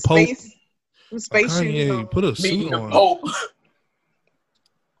Meeting the some Pope. space shoes. Kanye, on. put a Meeting suit the on. Pope.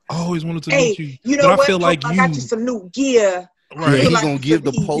 I always wanted to Hey, meet you. you know But I what? feel like Pope, I got you- you some new gear. Yeah, Right. he like gonna give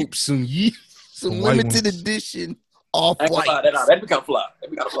the some Pope some Some white limited ones. edition off I ain't gonna lie, white. that'd be kind of fly.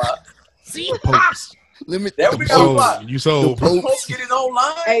 That'd be kind of fly. See, Popes. limit That the would be kinda Pope. fly. You sold. The Pope. Pope get his own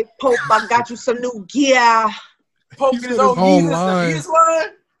line. Hey, Pope, I got you some new gear. Pope He's get his got own his own Jesus line. Jesus line.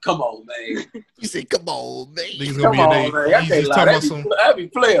 Come on, man. He said, "Come on, man." Niggas gonna Come be in on, there. man. I He's can't just lie. talking about some. That'd be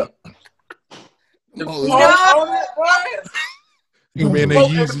player. The Oh, Pope yeah. on it, right? You gonna be in The there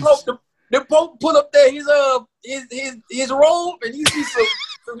Pope, Yeezys. the Pope put up there his robe and you see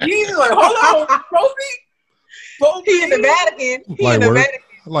some Yeezys. Like, hold on, Pope. He in the Vatican. He Light in the work. Vatican.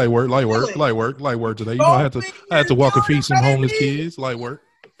 Light work today. You know, I had to walk and feed some homeless kids. Light work.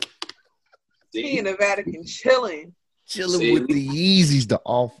 He in the Vatican chilling. Chilling See? with the Yeezys, the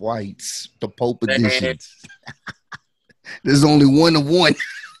off whites, the Pope Man. editions. There's only one of one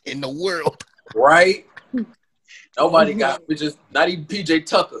in the world. Right? Nobody got it's just not even PJ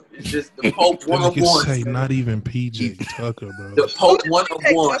Tucker. It's just the Pope one You of can one. say not even PJ Tucker, bro. The Pope one of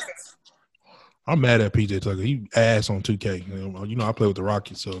one. I'm mad at PJ Tucker. He ass on 2K. You know, I play with the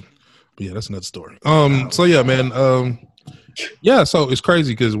Rockets, so. But Yeah, that's another story. So yeah, man. Yeah, so it's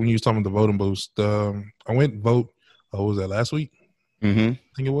crazy because when you was talking about the voting boost, I went and vote. What was that last week? Mm-hmm.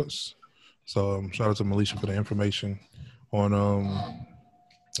 I think it was. So shout out to Melisha for the information on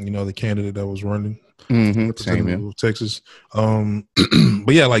the candidate that was running Mm-hmm. Same representative here. of Texas.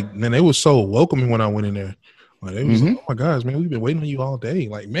 But yeah, like man, they was so welcoming when I went in there. Like they was like, oh my gosh, man, we've been waiting on you all day.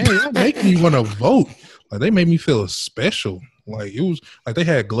 Like, man, y'all making me want to vote. Like they made me feel special. Like it was like they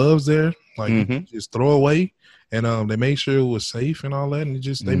had gloves there, like you could just throw away. And they made sure it was safe and all that. And it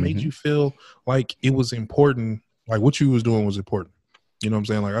just they made you feel like it was important, like what you was doing was important. You know what I'm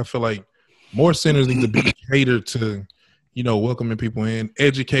saying? Like I feel like more centers need to be catered to, welcoming people in,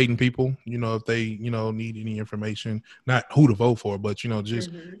 educating people, if they, need any information, not who to vote for, but just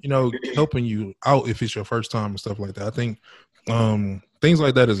helping you out if it's your first time and stuff like that. I think things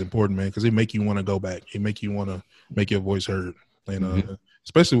like that is important, man, because it make you want to go back. It make you want to make your voice heard. And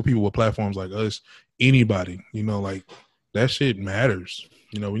especially with people with platforms like us, anybody, like that shit matters.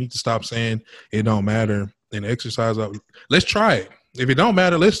 We need to stop saying it don't matter and exercise out. Let's try it. If it don't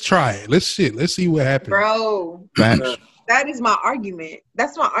matter, let's try it. Let's see what happens. Bro, that is my argument.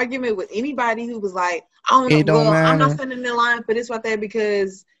 That's my argument with anybody who was like, I don't know, I'm not standing in line for this right there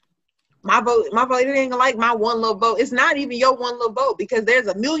because my vote, it ain't like my one little vote. It's not even your one little vote because there's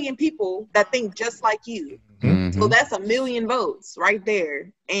a million people that think just like you. So that's 1 million votes right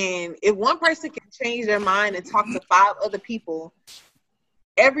there. And if one person can change their mind and talk to 5 other people,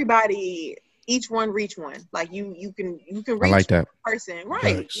 everybody, each one reach one. Like you can reach I like that person, right?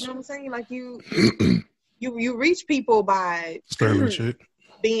 Thanks. You know what I'm saying? Like you reach people by Sterling shit.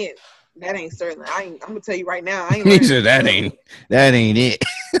 being. That ain't Sterling. I'm gonna tell you right now. He said that ain't it.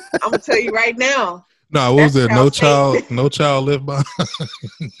 I'm gonna tell you right now. No, what was that? No child left behind.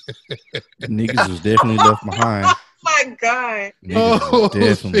 Niggas was definitely left behind. Oh my God. Niggas was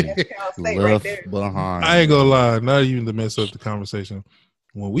definitely left right behind. I ain't gonna lie, not even to mess up the conversation.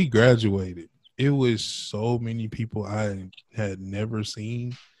 When we graduated, it was so many people I had never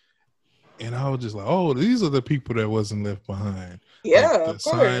seen. And I was just like, oh, these are the people that wasn't left behind. Yeah, like, the of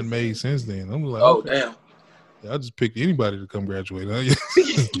sign course. made sense then. I'm like, Oh, okay. damn. I just picked anybody to come graduate. You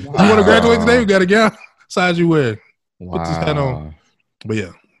want to graduate today? We got a gown. Size you wear. Put this hat on. But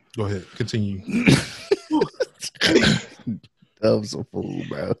yeah, go ahead. Continue. That was a fool,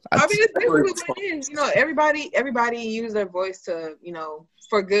 bro. I mean, it's basically what it is. Everybody use their voice to,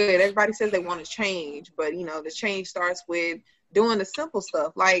 for good. Everybody says they want to change, but the change starts with doing the simple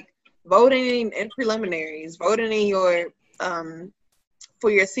stuff like voting in preliminaries, voting in your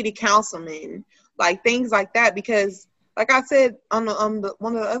for your city councilman, like things like that. Because, like I said on the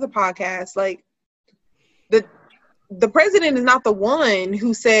one of the other podcasts, like the president is not the one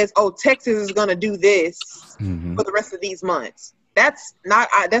who says, "Oh, Texas is going to do this for the rest of these months." That's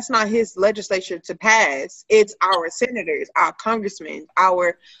not his legislature to pass. It's our senators, our congressmen,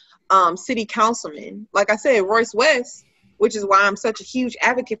 our city councilmen. Like I said, Royce West, which is why I'm such a huge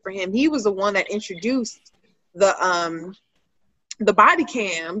advocate for him. He was the one that introduced the body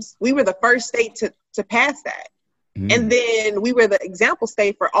cams. We were the first state to pass that, and then we were the example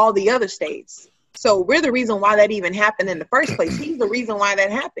state for all the other states. So we're the reason why that even happened in the first place. He's the reason why that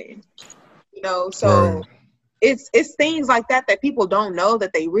happened. So Right. It's things like that people don't know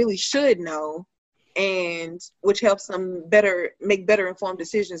that they really should know, and which helps them make better informed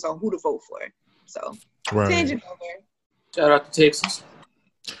decisions on who to vote for. So Right. tangent over. Shout out to Texas.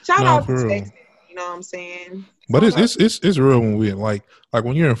 Shout out for to real. Texas. You know what I'm saying? But it's real when we like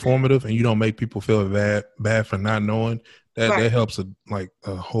when you're informative and you don't make people feel bad for not knowing that helps a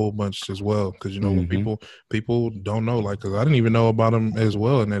whole bunch as well, because when people don't know, like, because I didn't even know about them as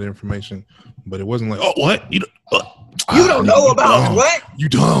well in that information, but it wasn't like, oh, what you don't know about what you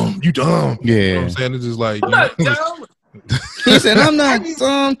dumb Yeah, you know what I'm saying? It's just like I'm not dumb. he said, "I'm not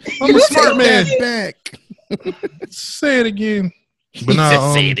dumb. I'm a smart man. Back." Say it again. He But said,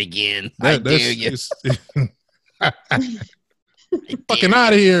 nah, "Say it again. I that's dare you. fucking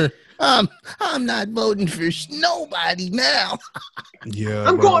out of here. I'm not voting for nobody now. Yeah,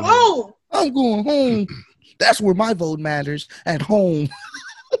 I'm bro. going home. I'm going home. That's where my vote matters. At home."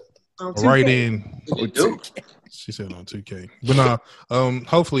 On Right 2K. in. What you do? She said on 2K. But nah,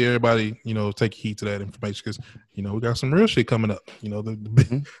 hopefully everybody, take heed to that information, because, we got some real shit coming up.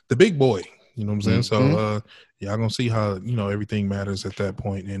 The big boy. You know what I'm saying? So y'all gonna see how, everything matters at that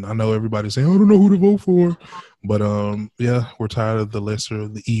point. And I know everybody's saying, I don't know who to vote for. But yeah, we're tired of the lesser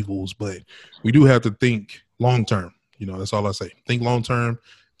of the evils. But we do have to think long term. That's all I say. Think long term.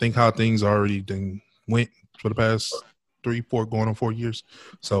 Think how things already went for the past 3, 4, going on 4 years.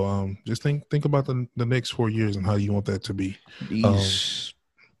 So just think about the next 4 years and how you want that to be.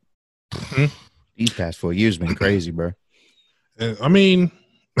 These past 4 years been crazy, bro. And, I mean,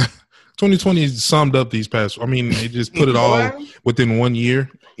 2020 summed up these past. I mean, they just put it all within 1 year.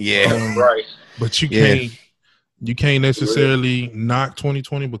 Yeah. Right. But you Yeah. can't necessarily knock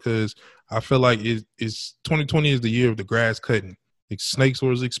 2020 because I feel like it's 2020 is the year of the grass cutting. The snakes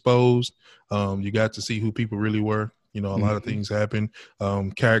was exposed. You got to see who people really were. You know, a lot of things happen.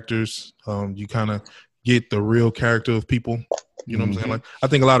 Characters. You kind of get the real character of people. You know what I'm saying? Like, I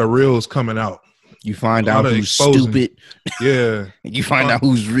think a lot of reals coming out. You find A lot out of who's exposing. stupid. Yeah. You find out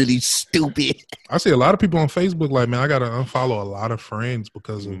who's really stupid. I see a lot of people on Facebook like, man, I got to unfollow a lot of friends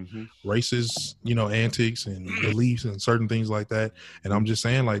because of Mm-hmm. racist, antics and beliefs and certain things like that. And I'm just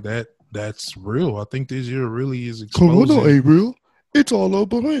saying like that's real. I think this year really is exposing. ain't real. It's all up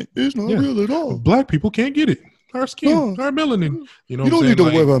behind. It's not Yeah. real at all. Black people can't get it. Our skin, No. our melanin. You know You what don't I'm need to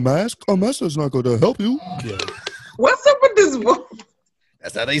saying? wear Like, a mask. A mask is not going to help you. yeah. What's up with this voice?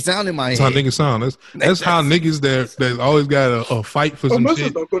 That's how they sound in my That's head. how niggas sound. That's how niggas that always got a fight for some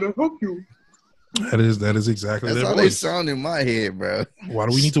shit. not going to help you. That is exactly That's their how they voice. sound in my head, bro. Why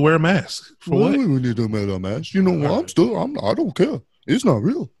do we need to wear a mask? For Why what? do we need to wear a mask? You know what? I don't care. It's not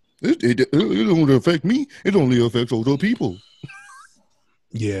real. It don't affect me. It only affects other people.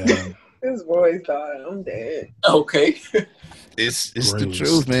 Yeah. This voice, dog. I'm dead. Okay. It's the Gross.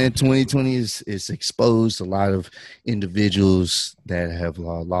 truth, man. 2020 is exposed a lot of individuals that have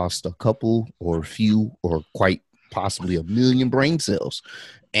lost a couple or a few or quite possibly a million brain cells.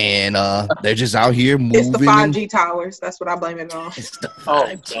 And they're just out here moving. It's the 5G towers. That's what I blame it on. It's the Oh,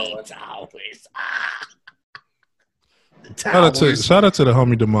 5G God. towers. The towers. Shout out to the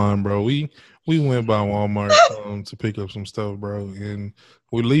homie Demond, bro. We went by Walmart to pick up some stuff, bro, and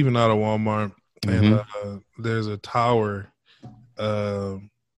we're leaving out of Walmart, and there's a tower by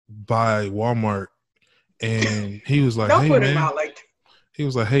Walmart, and he was like, Don't "Hey put him man," out like he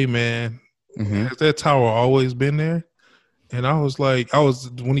was like, "Hey man, Mhm. has that tower always been there?" And I was like,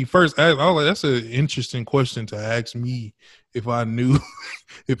 when he first asked, I was like, that's an interesting question to ask me if I knew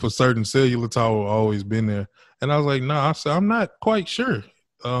if a certain cellular tower always been there. And I was like, nah, I said, I'm not quite sure.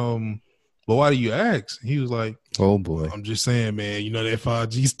 But why do you ask? He was like, Oh boy. I'm just saying, man, you know that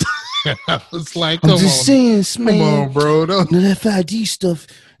 5G stuff. I was like, I'm come just on, saying, come man. on, bro. No. You know, that 5G stuff,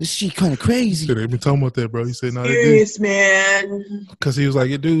 this shit kind of He crazy. said, they've been talking about that, bro. He said, no, they do. serious, man. Because he was like,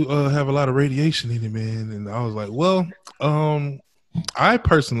 it do have a lot of radiation in it, man. And I was like, well, I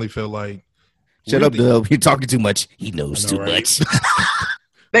personally feel like Shut up, Dub. You're talking too much. He knows I too know, right? much.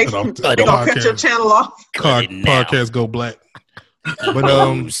 They Cut off they the gonna cut your podcast. channel off. Cut it now. Podcast go black. But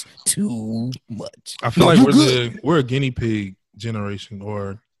Knows too much. I feel No, like you good. we're a guinea pig generation,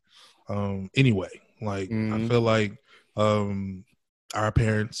 or anyway, like I Mhm. feel like our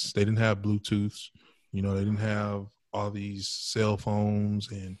parents, they didn't have Bluetooth, they didn't have all these cell phones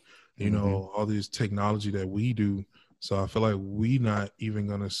and all this technology that we do. So I feel like we not even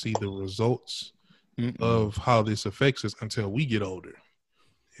gonna see the results of how this affects us until we get older.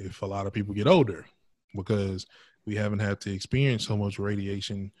 If a lot of people get older, because we haven't had to experience so much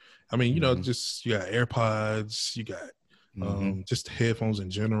radiation. I mean, just you got AirPods, you got just headphones in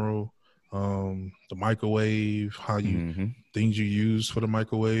general, the microwave, how you things you use for the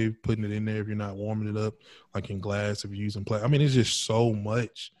microwave, putting it in there if you're not warming it up, like in glass if you're using plastic. I mean, it's just so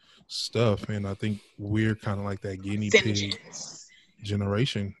much stuff, and I think we're kind of like that guinea pig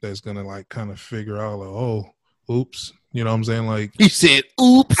generation that's gonna like kind of figure out like, oh, oops, you know what I'm saying? Like, He said,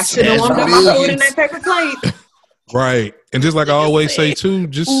 oops. I should have as warmed up my food in millions. that paper plate. right. And just like I always say too,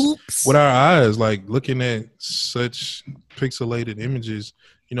 just Oops. with our eyes, like looking at such pixelated images,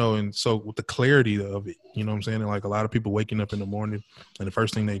 and so with the clarity of it, you know what I'm saying? And like a lot of people waking up in the morning and the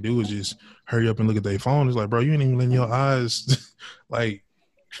first thing they do is just hurry up and look at their phone. It's like, bro, you ain't even letting your eyes like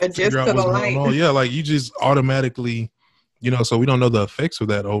Adjust figure to out the what's going on. light. Yeah, like you just automatically, so we don't know the effects of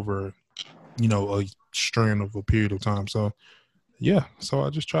that over, a strand of a period of time. So yeah, so I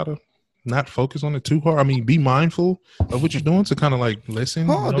just try to not focus on it too hard. I mean, be mindful of what you're doing to kind of like listen.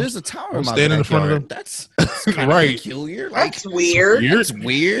 Oh, there's a tower in my Stand in the front of backyard. That's kind Right. of peculiar. Like, That's weird. that's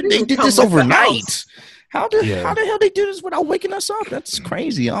weird. They You did come this with the overnight. house. How the Yeah. hell they do this without waking us up? That's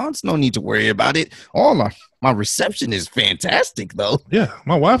crazy. There's no need to worry about it. All my reception is fantastic though. Yeah,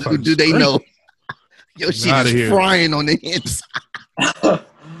 my Wi-Fi. Do they know? Your shit Outta is here. frying on the inside.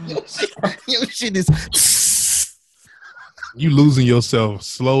 your shit is. You losing yourself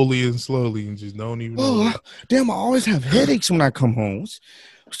slowly and just don't even know. Oh, damn! I always have headaches when I come home.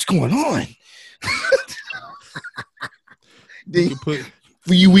 What's going on? You can put A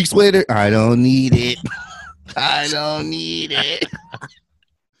few weeks later, I don't need it. I don't need it.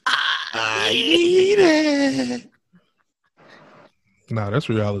 I need it. Nah, that's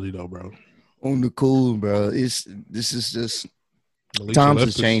reality though, bro. On the cool, bro. This is just Alicia times left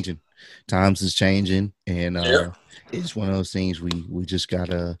is us. changing. Times is changing, and Yeah. it's one of those things we just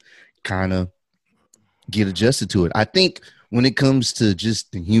gotta kind of get adjusted to it. I think when it comes to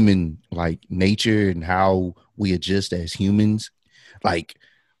just the human like nature and how we adjust as humans, like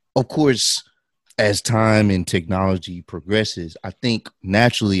of course, as time and technology progresses, I think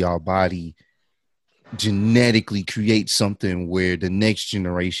naturally our body genetically creates something where the next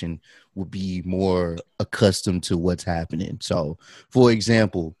generation will be more accustomed to what's happening. So, for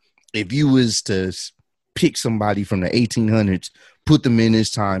example, if you was to pick somebody from the 1800s, put them in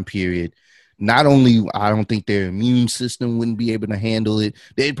this time period, not only I don't think their immune system wouldn't be able to handle it,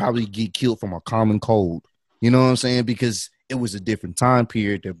 they'd probably get killed from a common cold. You know what I'm saying? Because it was a different time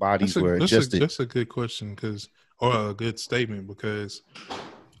period. Their bodies were adjusted. That's a good question or a good statement because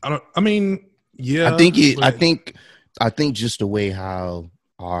I mean, yeah. I think just the way how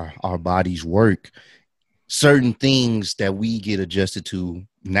our bodies work, certain things that we get adjusted to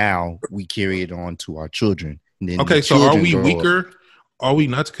now, we carry it on to our children. And then Okay, the so are children we grow up. weaker? Are we,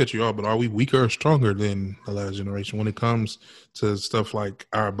 not to cut you off, but are we weaker or stronger than the last generation when it comes to stuff like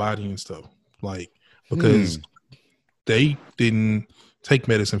our body and stuff? Like, because they didn't take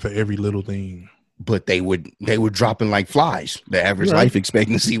medicine for every little thing. But they were dropping like flies. The average Right. life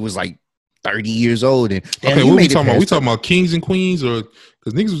expectancy was like 30 years old. And damn, Okay, you what we made it talking about? past We talking about kings and queens, or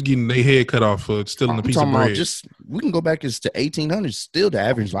because niggas was getting their head cut off for stealing a I'm piece of talking about bread? just we can go back as to 1800s. Still, the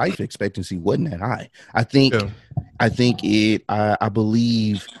average life expectancy wasn't that high. I think. Yeah. I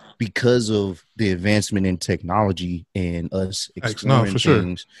believe because of the advancement in technology and us exploring for sure.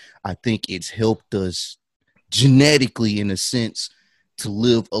 things, I think it's helped us genetically, in a sense, to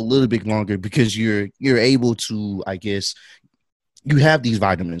live a little bit longer because you're able to, I guess. You have these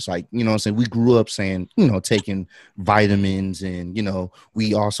vitamins, like, you know what I'm saying? We grew up saying, you know, taking vitamins and, you know,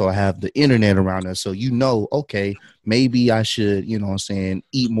 we also have the internet around us. So, you know, okay, maybe I should, you know what I'm saying,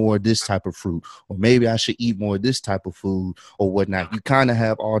 eat more of this type of fruit, or maybe I should eat more of this type of food or whatnot. You kind of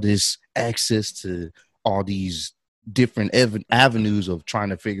have all this access to all these different avenues of trying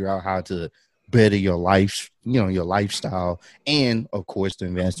to figure out how to better your life, you know, your lifestyle, and of course the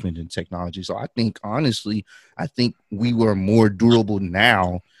advancement in technology. So I think honestly, we were more durable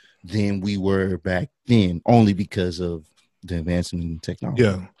now than we were back then, only because of the advancement in technology.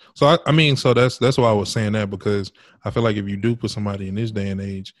 Yeah. So I mean, so that's why I was saying that, because I feel like if you do put somebody in this day and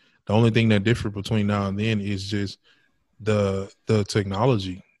age, the only thing that differs between now and then is just the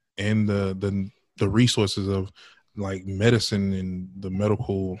technology and the resources of like medicine and the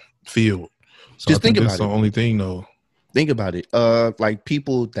medical field. So Just I think think that's about the it. only thing though. Think about it. Like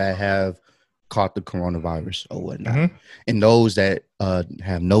people that have caught the coronavirus or whatnot, Mhm. and those that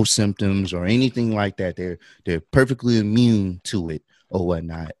have no symptoms or anything like that, they're perfectly immune to it or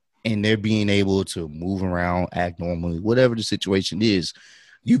whatnot, and they're being able to move around, act normally, whatever the situation is.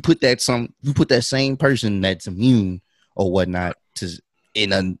 You put that same person that's immune or whatnot to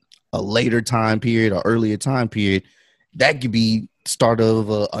in a later time period or earlier time period, that could be start of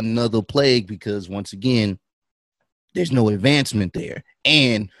another plague, because once again, there's no advancement there,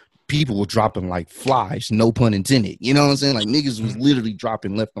 and people were dropping like flies, no pun intended. You know what I'm saying? Like niggas was literally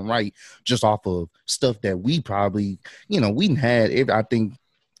dropping left and right just off of stuff that we probably, you know, we had. I think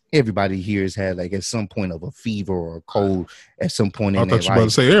everybody here has had like at some point of a fever or a cold at some point I in their thought you were about to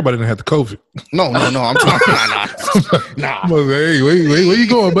life. say everybody didn't have the COVID. No, I'm talking nah. I'm like, hey, wait, where you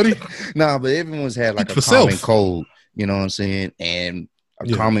going, buddy? Nah, but everyone's had like Keep a for common self. cold, you know what I'm saying? And a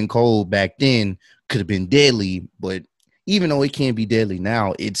Yeah. common cold back then could have been deadly, but even though it can't be deadly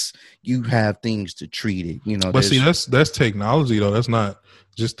now, it's you have things to treat it, you know. But see, there's- that's technology though. That's not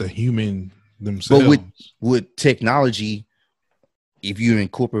just the human themselves. with technology, if you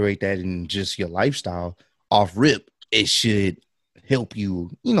incorporate that in just your lifestyle off rip, it should help you,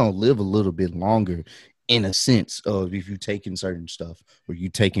 you know, live a little bit longer in a sense of if you're taking certain stuff or you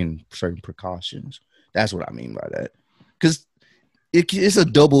taking certain precautions. That's what I mean by that. Because it's a You're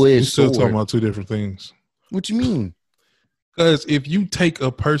double-edged still talking sword. about two different things. What you mean? Because if you take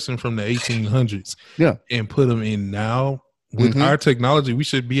a person from the 1800s Yeah. and put them in now, with Mhm. our technology, we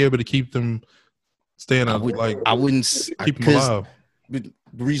should be able to keep them staying I out, would- like I wouldn't keep them because alive. but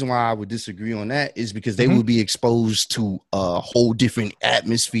the reason why I would disagree on that is because they Mhm. would be exposed to a whole different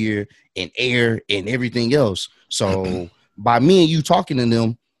atmosphere and air and everything else. So by me and you talking to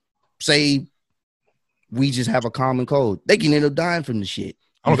them, say we just have a common cold, they can end up dying from the shit.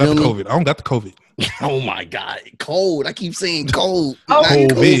 I don't You got the feel COVID. I don't got the COVID. Oh my god, cold! I keep saying cold. Oh, Not you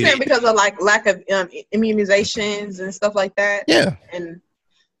COVID. saying because of like lack of immunizations and stuff like that? Yeah, And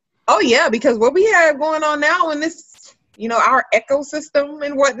oh yeah, because what we have going on now in this, you know, our ecosystem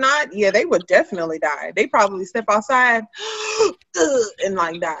and whatnot, yeah, they would definitely die. They probably step outside and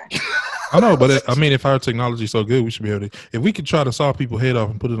like die. I know, but I mean, if our technology is so good, we should be able to. If we could try to saw people's head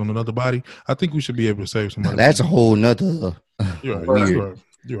off and put it on another body, I think we should be able to save somebody. That's a whole nother. You're right. weird. You're right.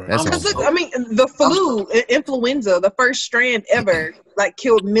 You're right. That's Because look, I mean, the flu, influenza, the first strand ever, like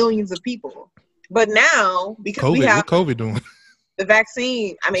killed millions of people. But now, because we COVID. have What COVID doing? the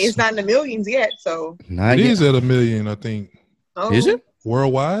vaccine, I mean, it's not in the millions yet. So, Not It yet. is at 1 million, I think, oh, Is it?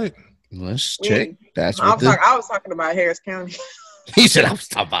 worldwide. Let's check. That's I what was talking about Harris County. he said. I was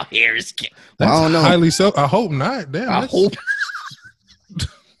talking about Harris. That's I don't know. highly so. I hope not. Damn. I that's- hope.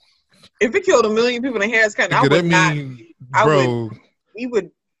 If it killed 1 million people in Harris County, I Nigga, would that not. mean, I bro. We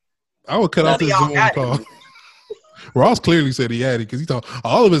would. I would cut None off of this y'all Zoom got it. call. Ross clearly said he had it because he thought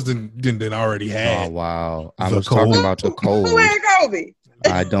all of us didn't already Oh had. wow! I The was cold. talking about the cold. Who had COVID?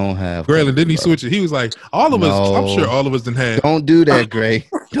 I don't have. Graylin, didn't he bro. switch it? He was like, all of us. I'm No. sure all of us didn't have. Don't do that, Gray.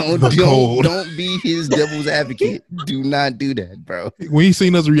 Don't The cold. don't be his devil's advocate. Do not do that, bro. When he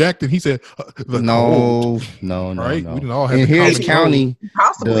seen us reacting, he said, the cold. No. Right? No. We didn't all have In the Harris common County,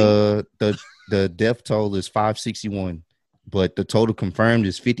 Possibly. the death toll is 561, but the total confirmed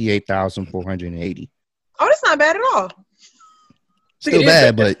is 58,480. Oh, that's not bad at all. Still is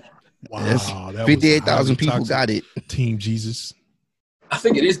bad, bad. but Wow, That's that was 58,000 people highly got it. toxic. Team Jesus. I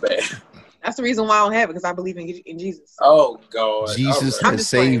think it is bad. That's the reason why I don't have it, because I believe in Jesus. Oh God, Jesus All right. I'm has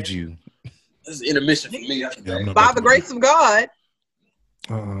just playing. saved you. This is intermission for me. Yeah, I'm not By about the to- grace of God,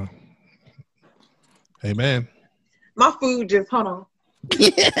 Amen. my food just, hold on.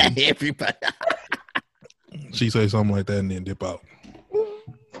 Everybody. She say something like that and then dip out.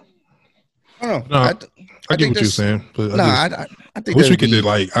 I don't No, know. I get what you're that's- saying, but No, I I think wish we that'd could be-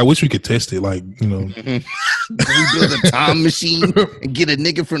 do I wish we could test it, like, you know. we build a time machine and get a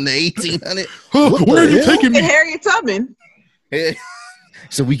nigga from the 1800 What Where are the you hell? taking And me? Harriet Tubman.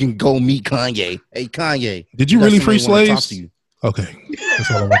 so we can go meet Kanye. Hey, Kanye. Did you got really free somebody wanna talk slaves? to you. Okay,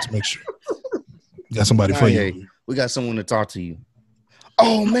 that's all I want to make sure. Got somebody for Kanye, you. we got someone to talk to you.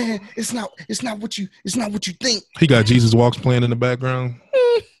 Oh man, it's not what you think. He got Jesus Walks playing in the background.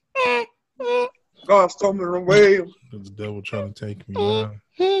 God stole me away. The devil trying to take me down.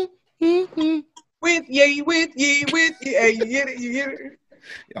 With ye, hey, you get it, you get it.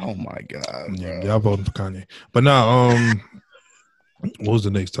 Oh my god, Yeah, bro. y'all voting for Kanye. But now, what was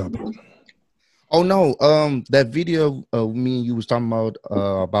the next topic? Oh no, that video of me and you was talking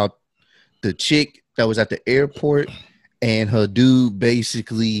about the chick that was at the airport and her dude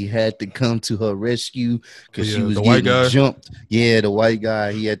basically had to come to her rescue because she Yeah, was the white getting guy? jumped. Yeah, the white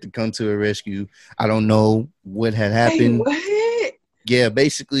guy. He had to come to her rescue. I don't know what had Hey, happened. what? Yeah,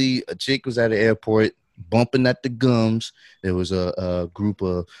 basically a chick was at the airport bumping at the gums. There was a group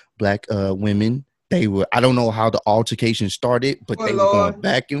of black women. They were, I don't know how the altercation started, but Oh, they were Lord. going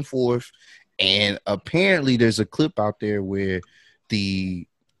back and forth. And apparently there's a clip out there where the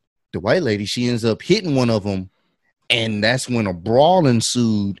white lady, she ends up hitting one of them. And that's when a brawl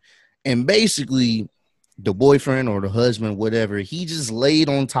ensued. And basically the boyfriend or the husband, whatever, he just laid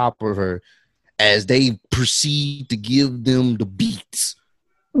on top of her as they proceed to give them the beats.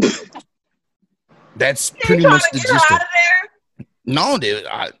 That's You pretty trying much to the get her gist out of of there? no, dude.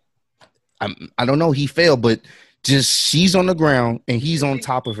 I don't know. He fell, but just she's on the ground and he's on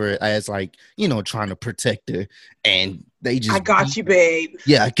top of her as like, you know, trying to protect her. And they just I got you, babe.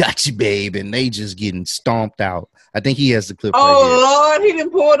 Yeah, I got you, babe. And they just getting stomped out. I think he has the clip right Oh, Lord, he done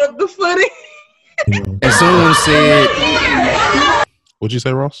pulled up the footage. You know, here. And someone said, what'd you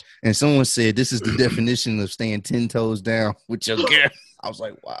say, Ross? this is the definition of staying 10 toes down with your girl. I was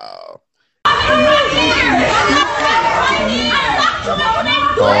like, wow.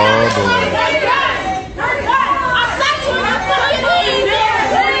 Oh boy.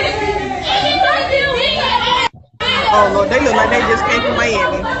 Oh, Lord, they look like they just came from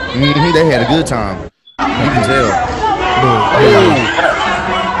Miami. They had a good time. You can tell. Look,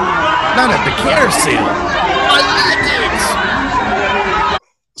 Not at the carousel.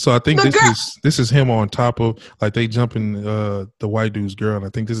 so I think The girl- this is him on top of, like, they jumping the white dude's girl. And I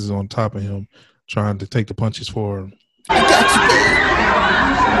think this is on top of him trying to take the punches for him. I got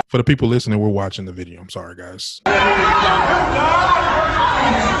you, babe. For the people listening, we're watching the video. I'm sorry, guys.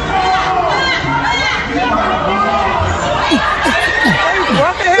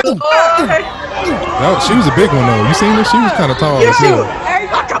 What the hell? Oh, okay. She was a big one though. You seen her? She was kind of tall. Yeah, as she hell. was. Hey,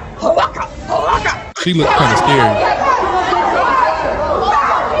 waka. She looked kind of scary.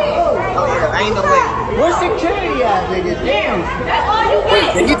 Oh, yeah, ain't no way. Where's the kitty at, nigga? Damn.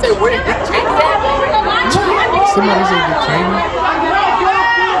 Wait, did he say where did Dick Cheney at? Somebody said the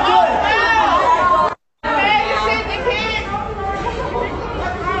trainer.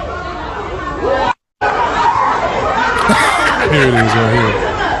 Here it is right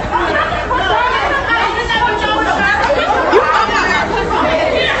here.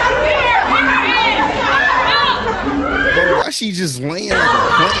 Bro, why she just laying like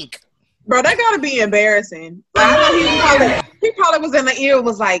a plank? Bro, that gotta be embarrassing. Like, I know he probably was in the ear and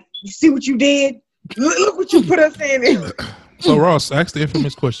was like, "You see what you did? Look what you put us in." So Ross, ask the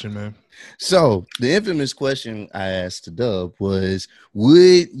infamous question, man. So the infamous question I asked to Dub was,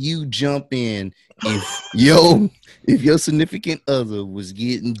 would you jump in if your significant other was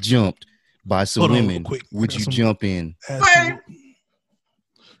getting jumped by some Hold on real women? quick. Would you jump in?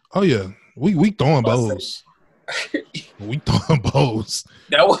 Oh yeah, we throwing bows. We throwing bows.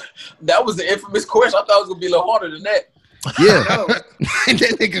 That was the infamous question. I thought it was gonna be a little harder than that. Yeah. No.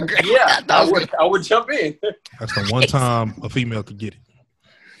 That nigga great. Yeah, I would jump in. That's the one time a female could get it.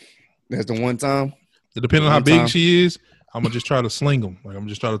 That's the one time. Depending on how One big time. she is, I'm gonna just try to sling them. Like I'm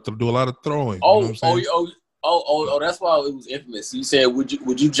just trying to do a lot of throwing. You know Oh, what I'm saying? that's why it was infamous. You said, would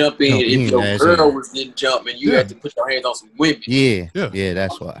you jump in No, if your that's girl it. was getting jumped and you Yeah. had to put your hands on some women? Yeah. Yeah. Yeah,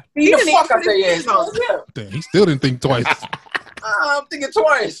 that's why. He Get didn't the even fuck out put their his ass. hands on. Yeah. Damn, he still didn't think twice. I'm thinking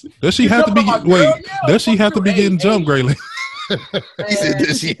twice. Does she You have to be? jumping on my Wait, girl? Yeah, does she fuck have to you. be Hey, getting jumped, hey. Graylin? He said, Man,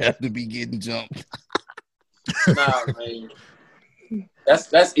 does she have to be getting jumped? nah, man.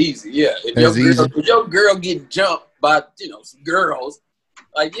 That's easy. Yeah. That's If your girl getting jumped by some girls,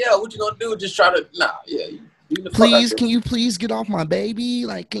 like what you gonna do? Just try to yeah. You beat the fuck out Please, them. can you please get off my baby?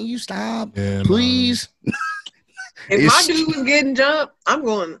 Like, can you stop? Yeah, no. Please. If my It's- dude was getting jumped, I'm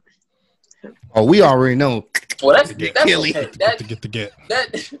going. Oh, we already know. Well, that's Kelly. okay. To get the get.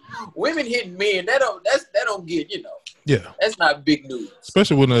 That women hitting men, that don't get Yeah, that's not big news.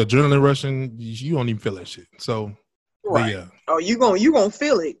 especially when the adrenaline rushing, you don't even feel that shit. So, but Right. yeah, Oh, you gonna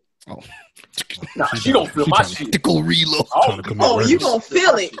feel it. Nah, she don't feel she my trying to- shit. Tactical reload. trying to commit Oh, you murders. gonna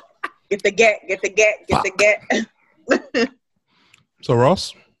feel it. Get the gat. Get the gat. Get the gat. So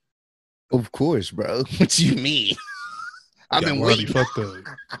Ross, Of course, bro. What you mean? I've been already waiting. fucked up.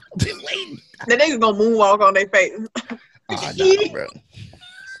 I've been waiting. The nigga gonna moonwalk on their face. Nah, bro.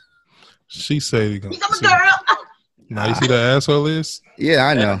 She said, he gonna, I'm a see, girl. now you see that asshole is? Yeah,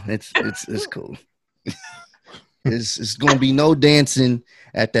 I know. It's cool. It's gonna be no dancing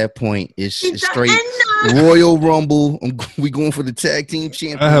at that point. It's straight Royal Rumble. We going for the tag team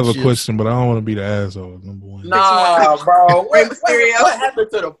championship. I have a question, but I don't want to be the asshole. Number one, Nah, bro. Rey What Mysterio. happened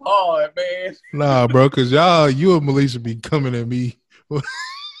to the pod, man? nah, bro, because you and Melissa be coming at me.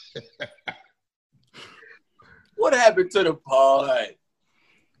 What happened to the pod?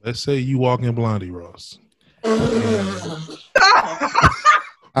 Let's say you walk in Blondie, Ross. All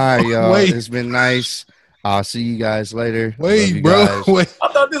right, y'all. Wait. It's been nice. I'll see you guys later. Love Wait, you bro, guys. wait. I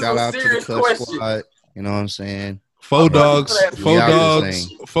thought this Shout was out a to the serious Cut question. Squad. You know what I'm saying? Four I'm ready dogs, for that. four We out dogs, this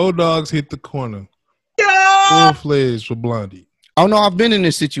thing. four dogs hit the corner. Yeah. Full fledged for Blondie. Oh no, I've been in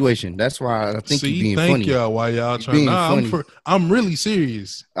this situation. That's why I think you're being thank funny. y'all. Why y'all trying? being Nah, funny. I'm really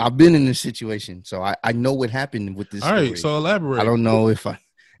serious. I've been in this situation, so I know what happened with this. All right, story. so elaborate. I don't know if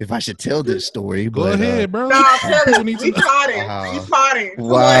I should tell this story. Go but, ahead, bro. No, tell People it. need to We know. potting. Wow. We potting.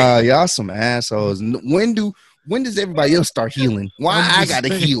 Wow, y'all some assholes. When does everybody else start healing? Why I'm I just gotta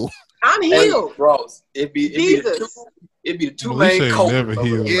saying. heal? I'm Hey, healed. bro, it'd be Jesus. the two Melissa main ain't culprits never over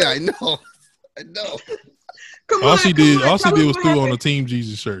healed. there. Yeah, I know. I know. Come All on, she come did, on, all she tell did us was what threw on a happened. Team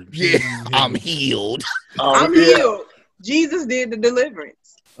Jesus shirt. Yeah, I'm healed. I'm Yeah. healed. Jesus did the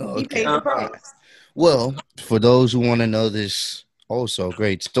deliverance. He paid the Uh-huh. price. Well, for those who want to know this also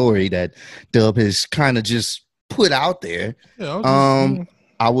great story that Dub has kind of just put out there, Yeah, I was just,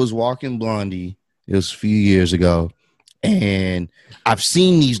 I was walking Blondie. It was a few years ago, and I've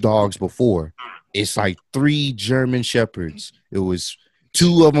seen these dogs before. It's like 3 German Shepherds. It was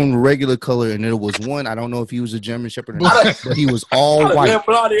 2 of them regular color, and there was one. I don't know if he was a German Shepherd or not, but he was all I'd white. have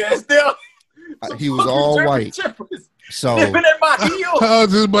Blondie ass down. He was all German white. Shepherds So, nipping at my heel. I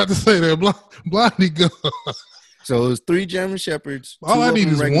was just about to say that. Blondie go. so it was 3 German Shepherds. All 2 I of need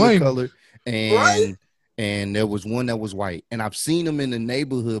them is regular one. color, and Right? and there was one that was white. And I've seen them in the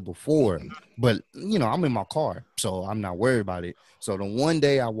neighborhood before, but I'm in my car, so I'm not worried about it. So the one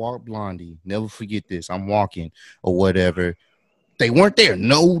day I walked Blondie, never forget this. I'm walking or whatever. They weren't there.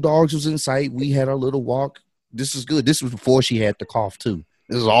 No dogs was in sight. We had our little walk. This is good. This was before she had the cough too.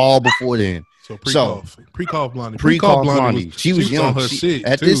 This is all before then. So pre-cough Blondie. Pre-cough Blondie. She was young. on her shit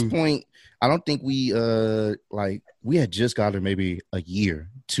At too. this point, I don't think we we had just got her maybe a year,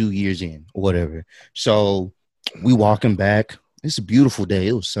 2 years in or whatever. So we walking back. It's a beautiful day.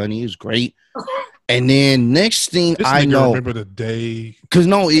 It was sunny. It was great. And then next thing This I nigga know, remember the day. because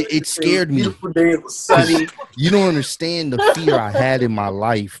no, it scared me. Beautiful day. It was sunny. You don't understand the fear I had in my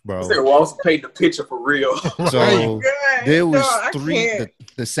life, bro. Sarah Walls painted the picture for real. So God, there was dog, I three can't.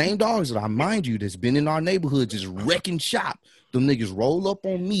 the same dogs that I mind you that's been in our neighborhood just wrecking shop. Them niggas roll up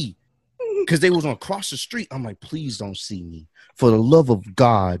on me because they was on across the street. I'm like, please don't see me. For the love of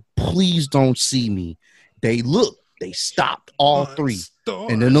God, please don't see me. They looked, they stopped all three.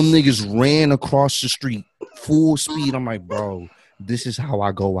 And then them niggas ran across the street full speed. I'm like, bro, this is how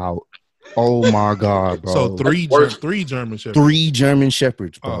I go out. Oh my God, bro. So three German shepherds. 3 German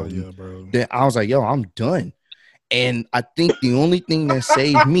shepherds, bro. Oh yeah, bro. Then I was like, yo, I'm done. And I think the only thing that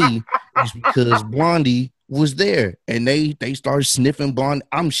saved me is because Blondie was there and they started sniffing Blondie.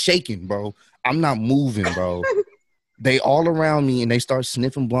 I'm shaking, bro. I'm not moving, bro. They all around me and they start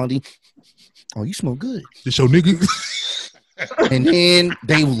sniffing Blondie. Oh, you smell good. This your nigga. And then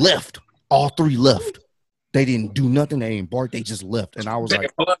they left. All 3 left. They didn't do nothing. They didn't bark. They just left. And I was like,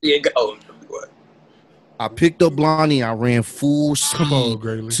 I picked up Blondie. I ran full Come on, speed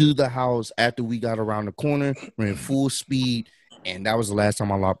Grayley. to the house after we got around the corner. Ran full speed. And that was the last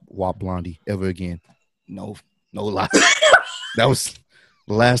time I walked Blondie ever again. No lie. That was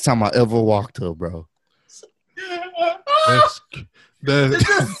the last time I ever walked her, bro.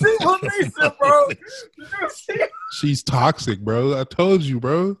 She's toxic, bro. I told you,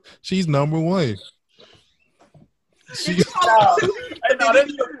 bro. She's number one. She, She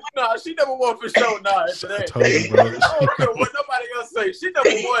number one for sure. Nah, I told you, bro. I don't care what nobody else say. She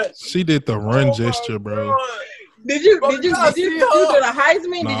number one. She did the run Oh, gesture, bro. Did you Bro, do you gotta see the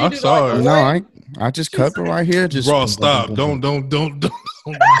Heisman? Nah, I Did you do saw like her. the No, I just cut her right here. Just Bro, stop. Don't.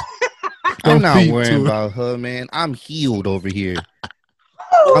 I'm not beat worrying to it. about her, man. I'm healed over here.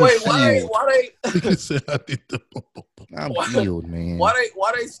 Oh, I'm wait, healed. He said I did the boom, boom, boom. I'm healed, man. why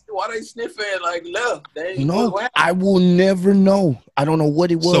they sniffing like left? They ain't- No, what happened? I will never know. I don't know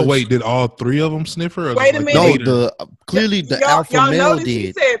what it was. So wait, did all 3 of them sniff her? Or Wait a like minute. no, later? the clearly the y'all, alpha y'all male noticed he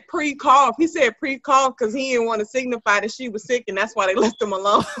did. said pre-cough. He said pre-cough because he didn't want to signify that she was sick, and that's why they left him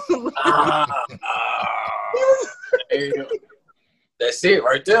alone. Damn. That's it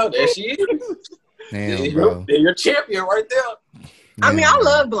right there. There she is. Damn, bro. They're your champion right there. I mean, I Damn.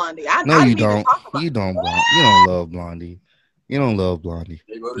 love Blondie. No, you didn't even don't. talk about You don't. You don't love Blondie. You don't love Blondie.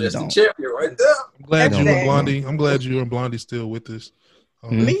 That's the don't. champion right there. I'm glad you and Exactly. Blondie. I'm glad you and Blondie still with us.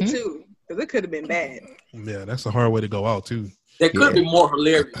 Me Mhm. too, because it could have been bad. Yeah, that's a hard way to go out too. That could Yeah. be more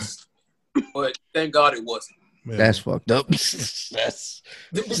hilarious, but thank God it wasn't. Man. That's fucked up. That's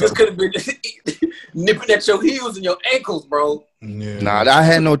This could have been nipping at your heels and your ankles, bro. yeah. nah. I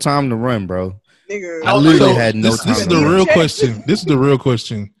had no time to run, bro. Nigga. I literally So, had no this time. is to the run. real question. This is the real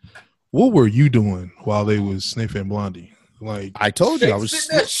question. What were you doing while they was sniffing Blondie? Like, I told you I was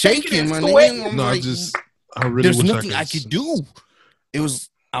Sitting there shaking, my and nigga. sweating. I'm no, like, I really there's wish nothing I could do. It was.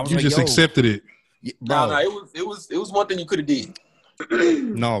 I was You like, just yo, accepted it. bro. Nah, it was one thing you could have did.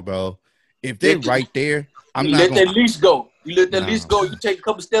 No, bro. If they're Yeah. right there, I'm You not let gonna. that leash go. You let that Nah. leash go. You take a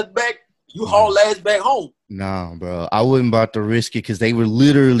couple steps back. You haul ass back home. Nah, bro. I wasn't about to risk it because they were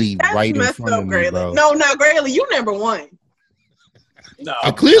literally That's right in messed front up, of me, Grayley. bro. No, Grayley, you number one. No,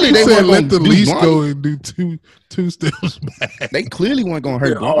 Clearly, they They said weren't let the gonna do leash Blondie. go and do two steps back. They clearly weren't gonna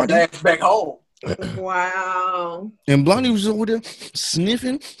hurt haul Blondie. ass back home. Wow. And Blondie was over there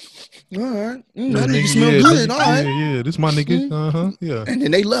sniffing. All right, that Yeah, nigga nigga, smell yeah, good. nigga, All right, yeah, this my nigga. Yeah. and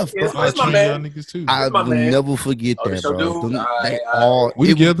then they left. Yeah, Bro. That's my treat man. y'all niggas too. I my will man. never forget Oh, that, this your bro. dude? Them- they Alright, all. We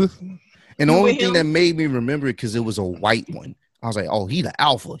it- together. And the You only with thing him? that made me remember it because it was a white one. I was like, oh, he the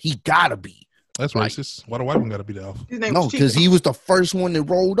alpha. He gotta be. That's Right. racist. Why the white one gotta be the alpha? His name No, was because Chico. he was the first one that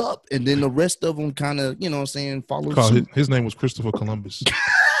rolled up, and then the rest of them kind of, you know what I'm saying, followed Call suit. his name was Christopher Columbus.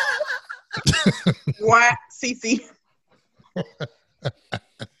 What? CC.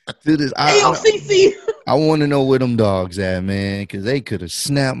 To this, Ayo, CC. I want to know where them dogs at, man, because they could have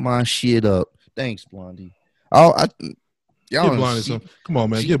snapped my shit up. Thanks, Blondie. Y'all, Get Blondie she, some. Come on,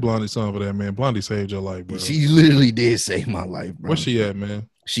 man. she- Get Blondie some for that, man. Blondie saved your life, bro. she literally did save my life, bro. Where's she at, man?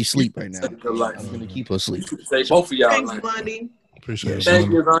 She sleep right now. Saved your life. I'm gonna keep her asleep. Say both of y'all. Thanks, Like, Blondie. Appreciate it. thank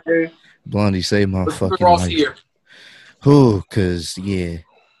Blondie. you, Andre. Blondie saved my Let's fucking put Ross life. here. Oh, cause yeah,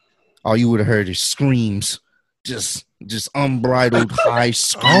 all you would have heard is screams, just unbridled high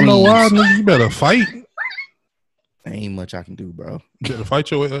screams. I don't know why, nigga. You better fight. Ain't much I can do, bro. You better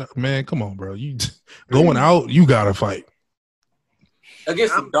fight your man. Come on, bro. You going out? You gotta fight.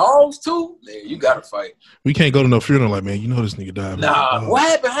 Against the dogs too? Man, you gotta fight. We can't go to no funeral like, man. You know this nigga died. Nah, man. what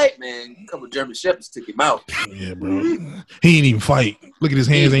happened? Hey, man, a couple German shepherds took him out. Yeah, bro. He ain't even fight. Look at his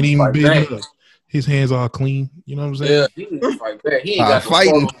hands. Ain't even Fight big back. enough. His hands all clean. You know what I'm saying? Yeah, he didn't fight back. He ain't got no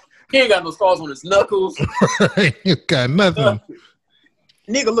Fighting, photo. He ain't got no scars on his knuckles. You got nothing.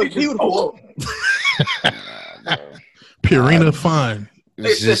 Nigga look beautiful. Purina fine.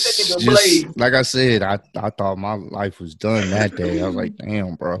 It's They said just, that nigga Blade. like I said, I thought my life was done that day. I was like,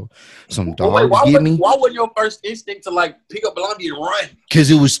 damn, bro. Some Well, wait, dogs get me. why wasn't your first instinct to like pick up Blondie and run? Because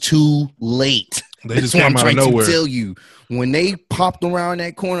it was too late. They That's just what I'm came out of trying nowhere. to tell you. When they popped around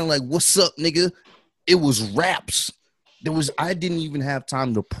that corner, like, what's up, nigga? It was raps. I didn't even have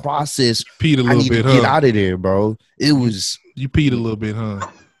time to process. Peed a I little need bit, to get huh? out of there, bro. It was, You peed a little bit, huh?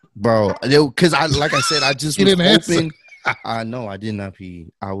 bro. Because like I said, I just You was didn't answer. hoping. I know I did not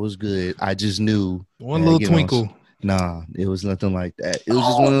pee. I was good. I just knew. One Yeah, little you know, twinkle. Nah, it was nothing like that. It was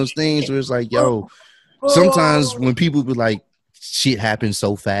just one of those things where it's like, yo, sometimes when people be like, shit happens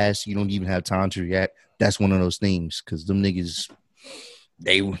so fast, you don't even have time to react. That's one of those things because them niggas,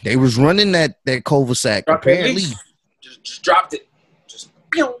 they was running that cul-de-sac. Drop that Apparently, leash. Just dropped it. Just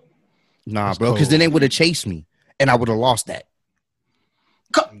pew. nah, That's bro, because cold. then they would have chased me and I would have lost that.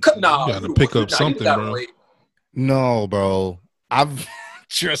 Nah, You gotta pick up you something, gotta bro. wait. No, bro.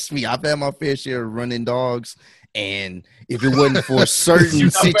 Trust me, I've had my fair share of running dogs, and if it wasn't for certain You're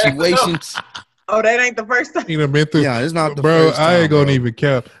not fast enough. situations, Oh, that ain't the first time. You done been through. yeah, it's not the Bro, first I ain't time, gonna bro. even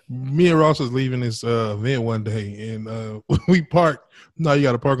cap. Me and Ross was leaving this event one day, and we parked. No, you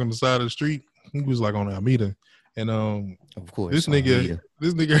got to park on the side of the street. He was like on Alameda, and Of course, this on nigga, Rita.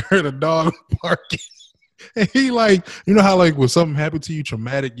 this nigga heard a dog barking, and he like, you know how like when something happened to you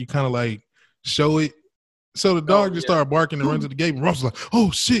traumatic, you kind of like show it. So the dog just yeah. started barking and run to the gate. And Ross was like, "Oh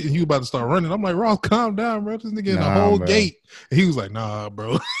shit!" And he was about to start running. I'm like, "Ross, calm down, bro. This nigga in the Nah, whole bro. gate." And he was like, "Nah,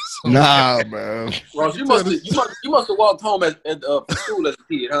 bro." So, Nah, bro. Ross, you must have walked home at from school as a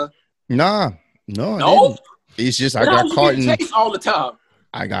kid, huh? Nah, no, I No? didn't. It's just I How got was you caught getting in. chased all the time?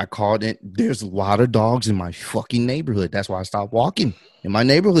 I got caught in. There's a lot of dogs in my fucking neighborhood. That's why I stopped walking in my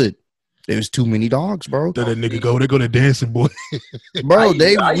neighborhood. There's too many dogs, bro. There that nigga go. They go to dancing, boy. Bro,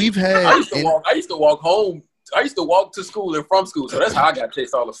 I we've I had. used to walk home. I used to walk to school and from school, so that's how I got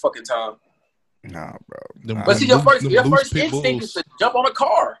chased all the fucking time. Nah, bro. Them- But see, your them first loose pit instinct is bulls. to jump on a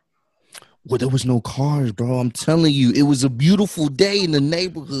car. Well, there was no cars, bro. I'm telling you, it was a beautiful day in the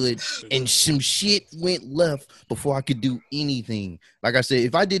neighborhood, and some shit went left before I could do anything. Like I said,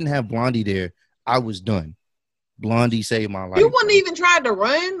 if I didn't have Blondie there, I was done. Blondie saved my life. You wouldn't bro. even try to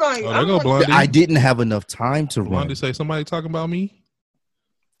run. Like, Oh, I there go don't- Blondie. I didn't have enough time to run. Blondie say somebody talking about me.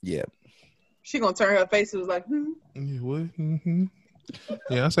 Yeah, she gonna turn her face. It was like, Yeah, what? Mm-hmm.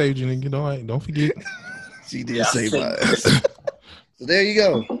 Yeah, I saved you, nigga. Don't forget. she did Yeah, I save said- my ass. So there you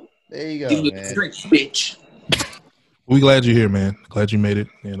go. There you Give go, me the man. streets, bitch. We glad you're here, man. Glad you made it,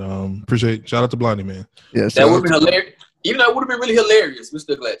 and appreciate. Shout out to Blondie, man. Yeah, That would have been hilarious. Even though it would have been really hilarious, we're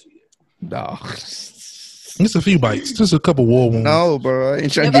still glad you're here. No, Just a few bites, just a couple war wounds. no, bro. I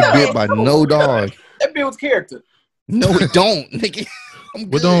ain't trying to get bit by no dog. That builds character. No, it don't, nigga. I'm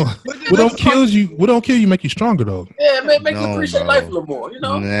What good. don't what don't kill you? What don't kill you? Make you stronger, though. Yeah, man, make you No, appreciate bro. life a little more, you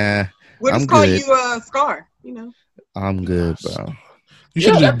know? Nah, we'll just I'm call good. you Scar. You know, I'm good, bro. You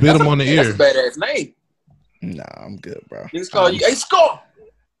should just bit that's him on the that's ear. a badass name. Nah, I'm good, bro. Niggas call you, hey, Scar.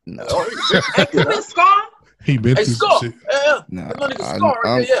 No, ain't you been Scar? He been Hey, through Scar. some shit. Yeah, nah. that little nigga I'm, Scar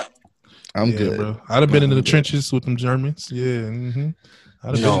right there, yeah. I'm Yeah, good. bro. I'd have been in the I'm good. trenches with them Germans. Yeah. Mm-hmm. I'd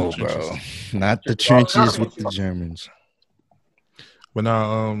have been in No, the trenches. bro. Not the trenches with the Germans. But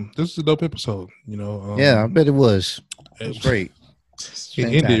now, this is a dope episode. You know. Yeah, I bet it was. It was it, great.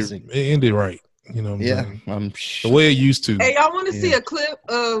 it ended right. You know. What I'm Yeah, saying? I'm The way it used to. Hey, y'all want to see Yeah. a clip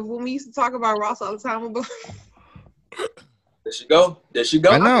of when we used to talk about Ross all the time? About? There she go. There she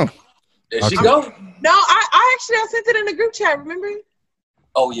go. I know. There she Okay. go. No, I sent it in the group chat. Remember,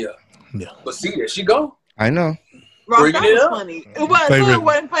 Oh, yeah. Yeah. But see, there she go. I know. Ross, Bring that it was up. funny. It was. So Favorite- it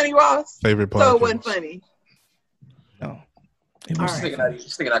wasn't funny, Ross. Favorite part. So it wasn't funny. No. It All was right.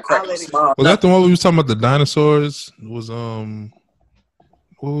 She's thinking I cracked I'll a let it smile. Was that the one we was talking about? The dinosaurs was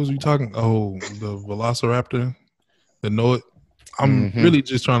what was we talking? Oh, the Velociraptor, the Noah. I'm Mhm. really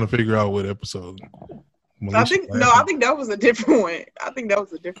just trying to figure out what episode. I think that was a different one. I think that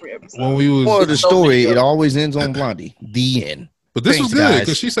was a different episode. when we was. More of the So story, many it always ends on Blondie. The end. But this Thanks, was good guys.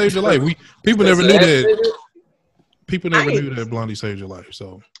 because she saved your life. People never So knew that's that. it. People never I- knew that Blondie saved your life.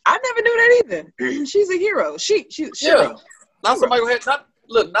 So I never knew that either. She's a hero. She Yeah. Not somebody gonna have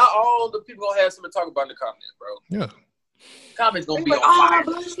not all the people gonna have something to talk about in the comments, bro. yeah, Comments gonna Like, be on oh, fire.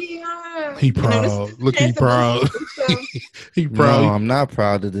 Blondie, ah. he You know, proud. this- Look, he chance to proud. boost stuff. He No, proud. I'm not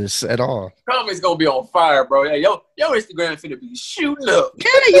proud of this at all. Comments gonna be on fire, bro. Yeah, yo Instagram finna be shooting up.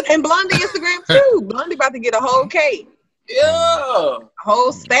 And Blondie Instagram too. Blondie about to get a whole cake, Yeah. a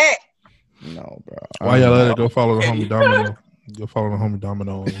whole stack. No, bro. Why y'all let it go follow the homie Domino? Go follow the homie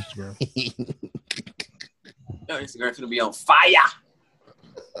Domino on Instagram. Your Instagram finna be on fire.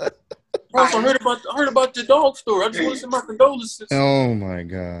 Bro, so I heard about the dog story. I just want to send my condolences. Oh my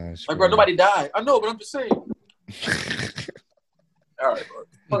gosh. Like, bro, nobody died. I know, but I'm just saying. All right, bro.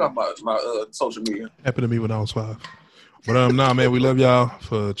 Fuck off my social media. Happened to me when I was 5. But nah, man, we love y'all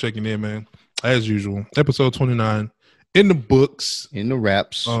for checking in, man. As usual, episode 29 in the books. In the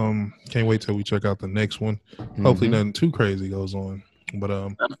wraps. Can't wait till we check out the next one. Hopefully, nothing too crazy goes on. But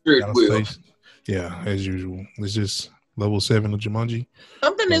I'm sure it will. Yeah, as usual. It's just level 7 of Jumanji.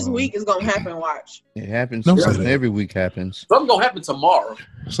 Something this week is gonna happen. Watch. It happens. Don't say that. Every week happens. Something gonna happen tomorrow.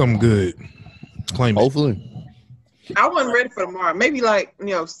 Something good. Claim it. Hopefully. I wasn't ready for tomorrow. Maybe like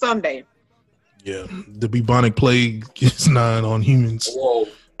Sunday. Yeah, the bubonic plague gets 9 on humans. Whoa.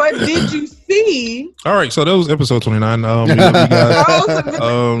 But did you see? All right, so that was episode 29. We love you guys.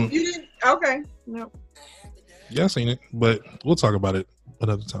 Oh, you didn't? Okay. No. Yeah, I seen it, but we'll talk about it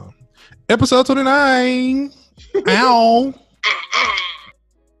another time. Episode 29. Ow.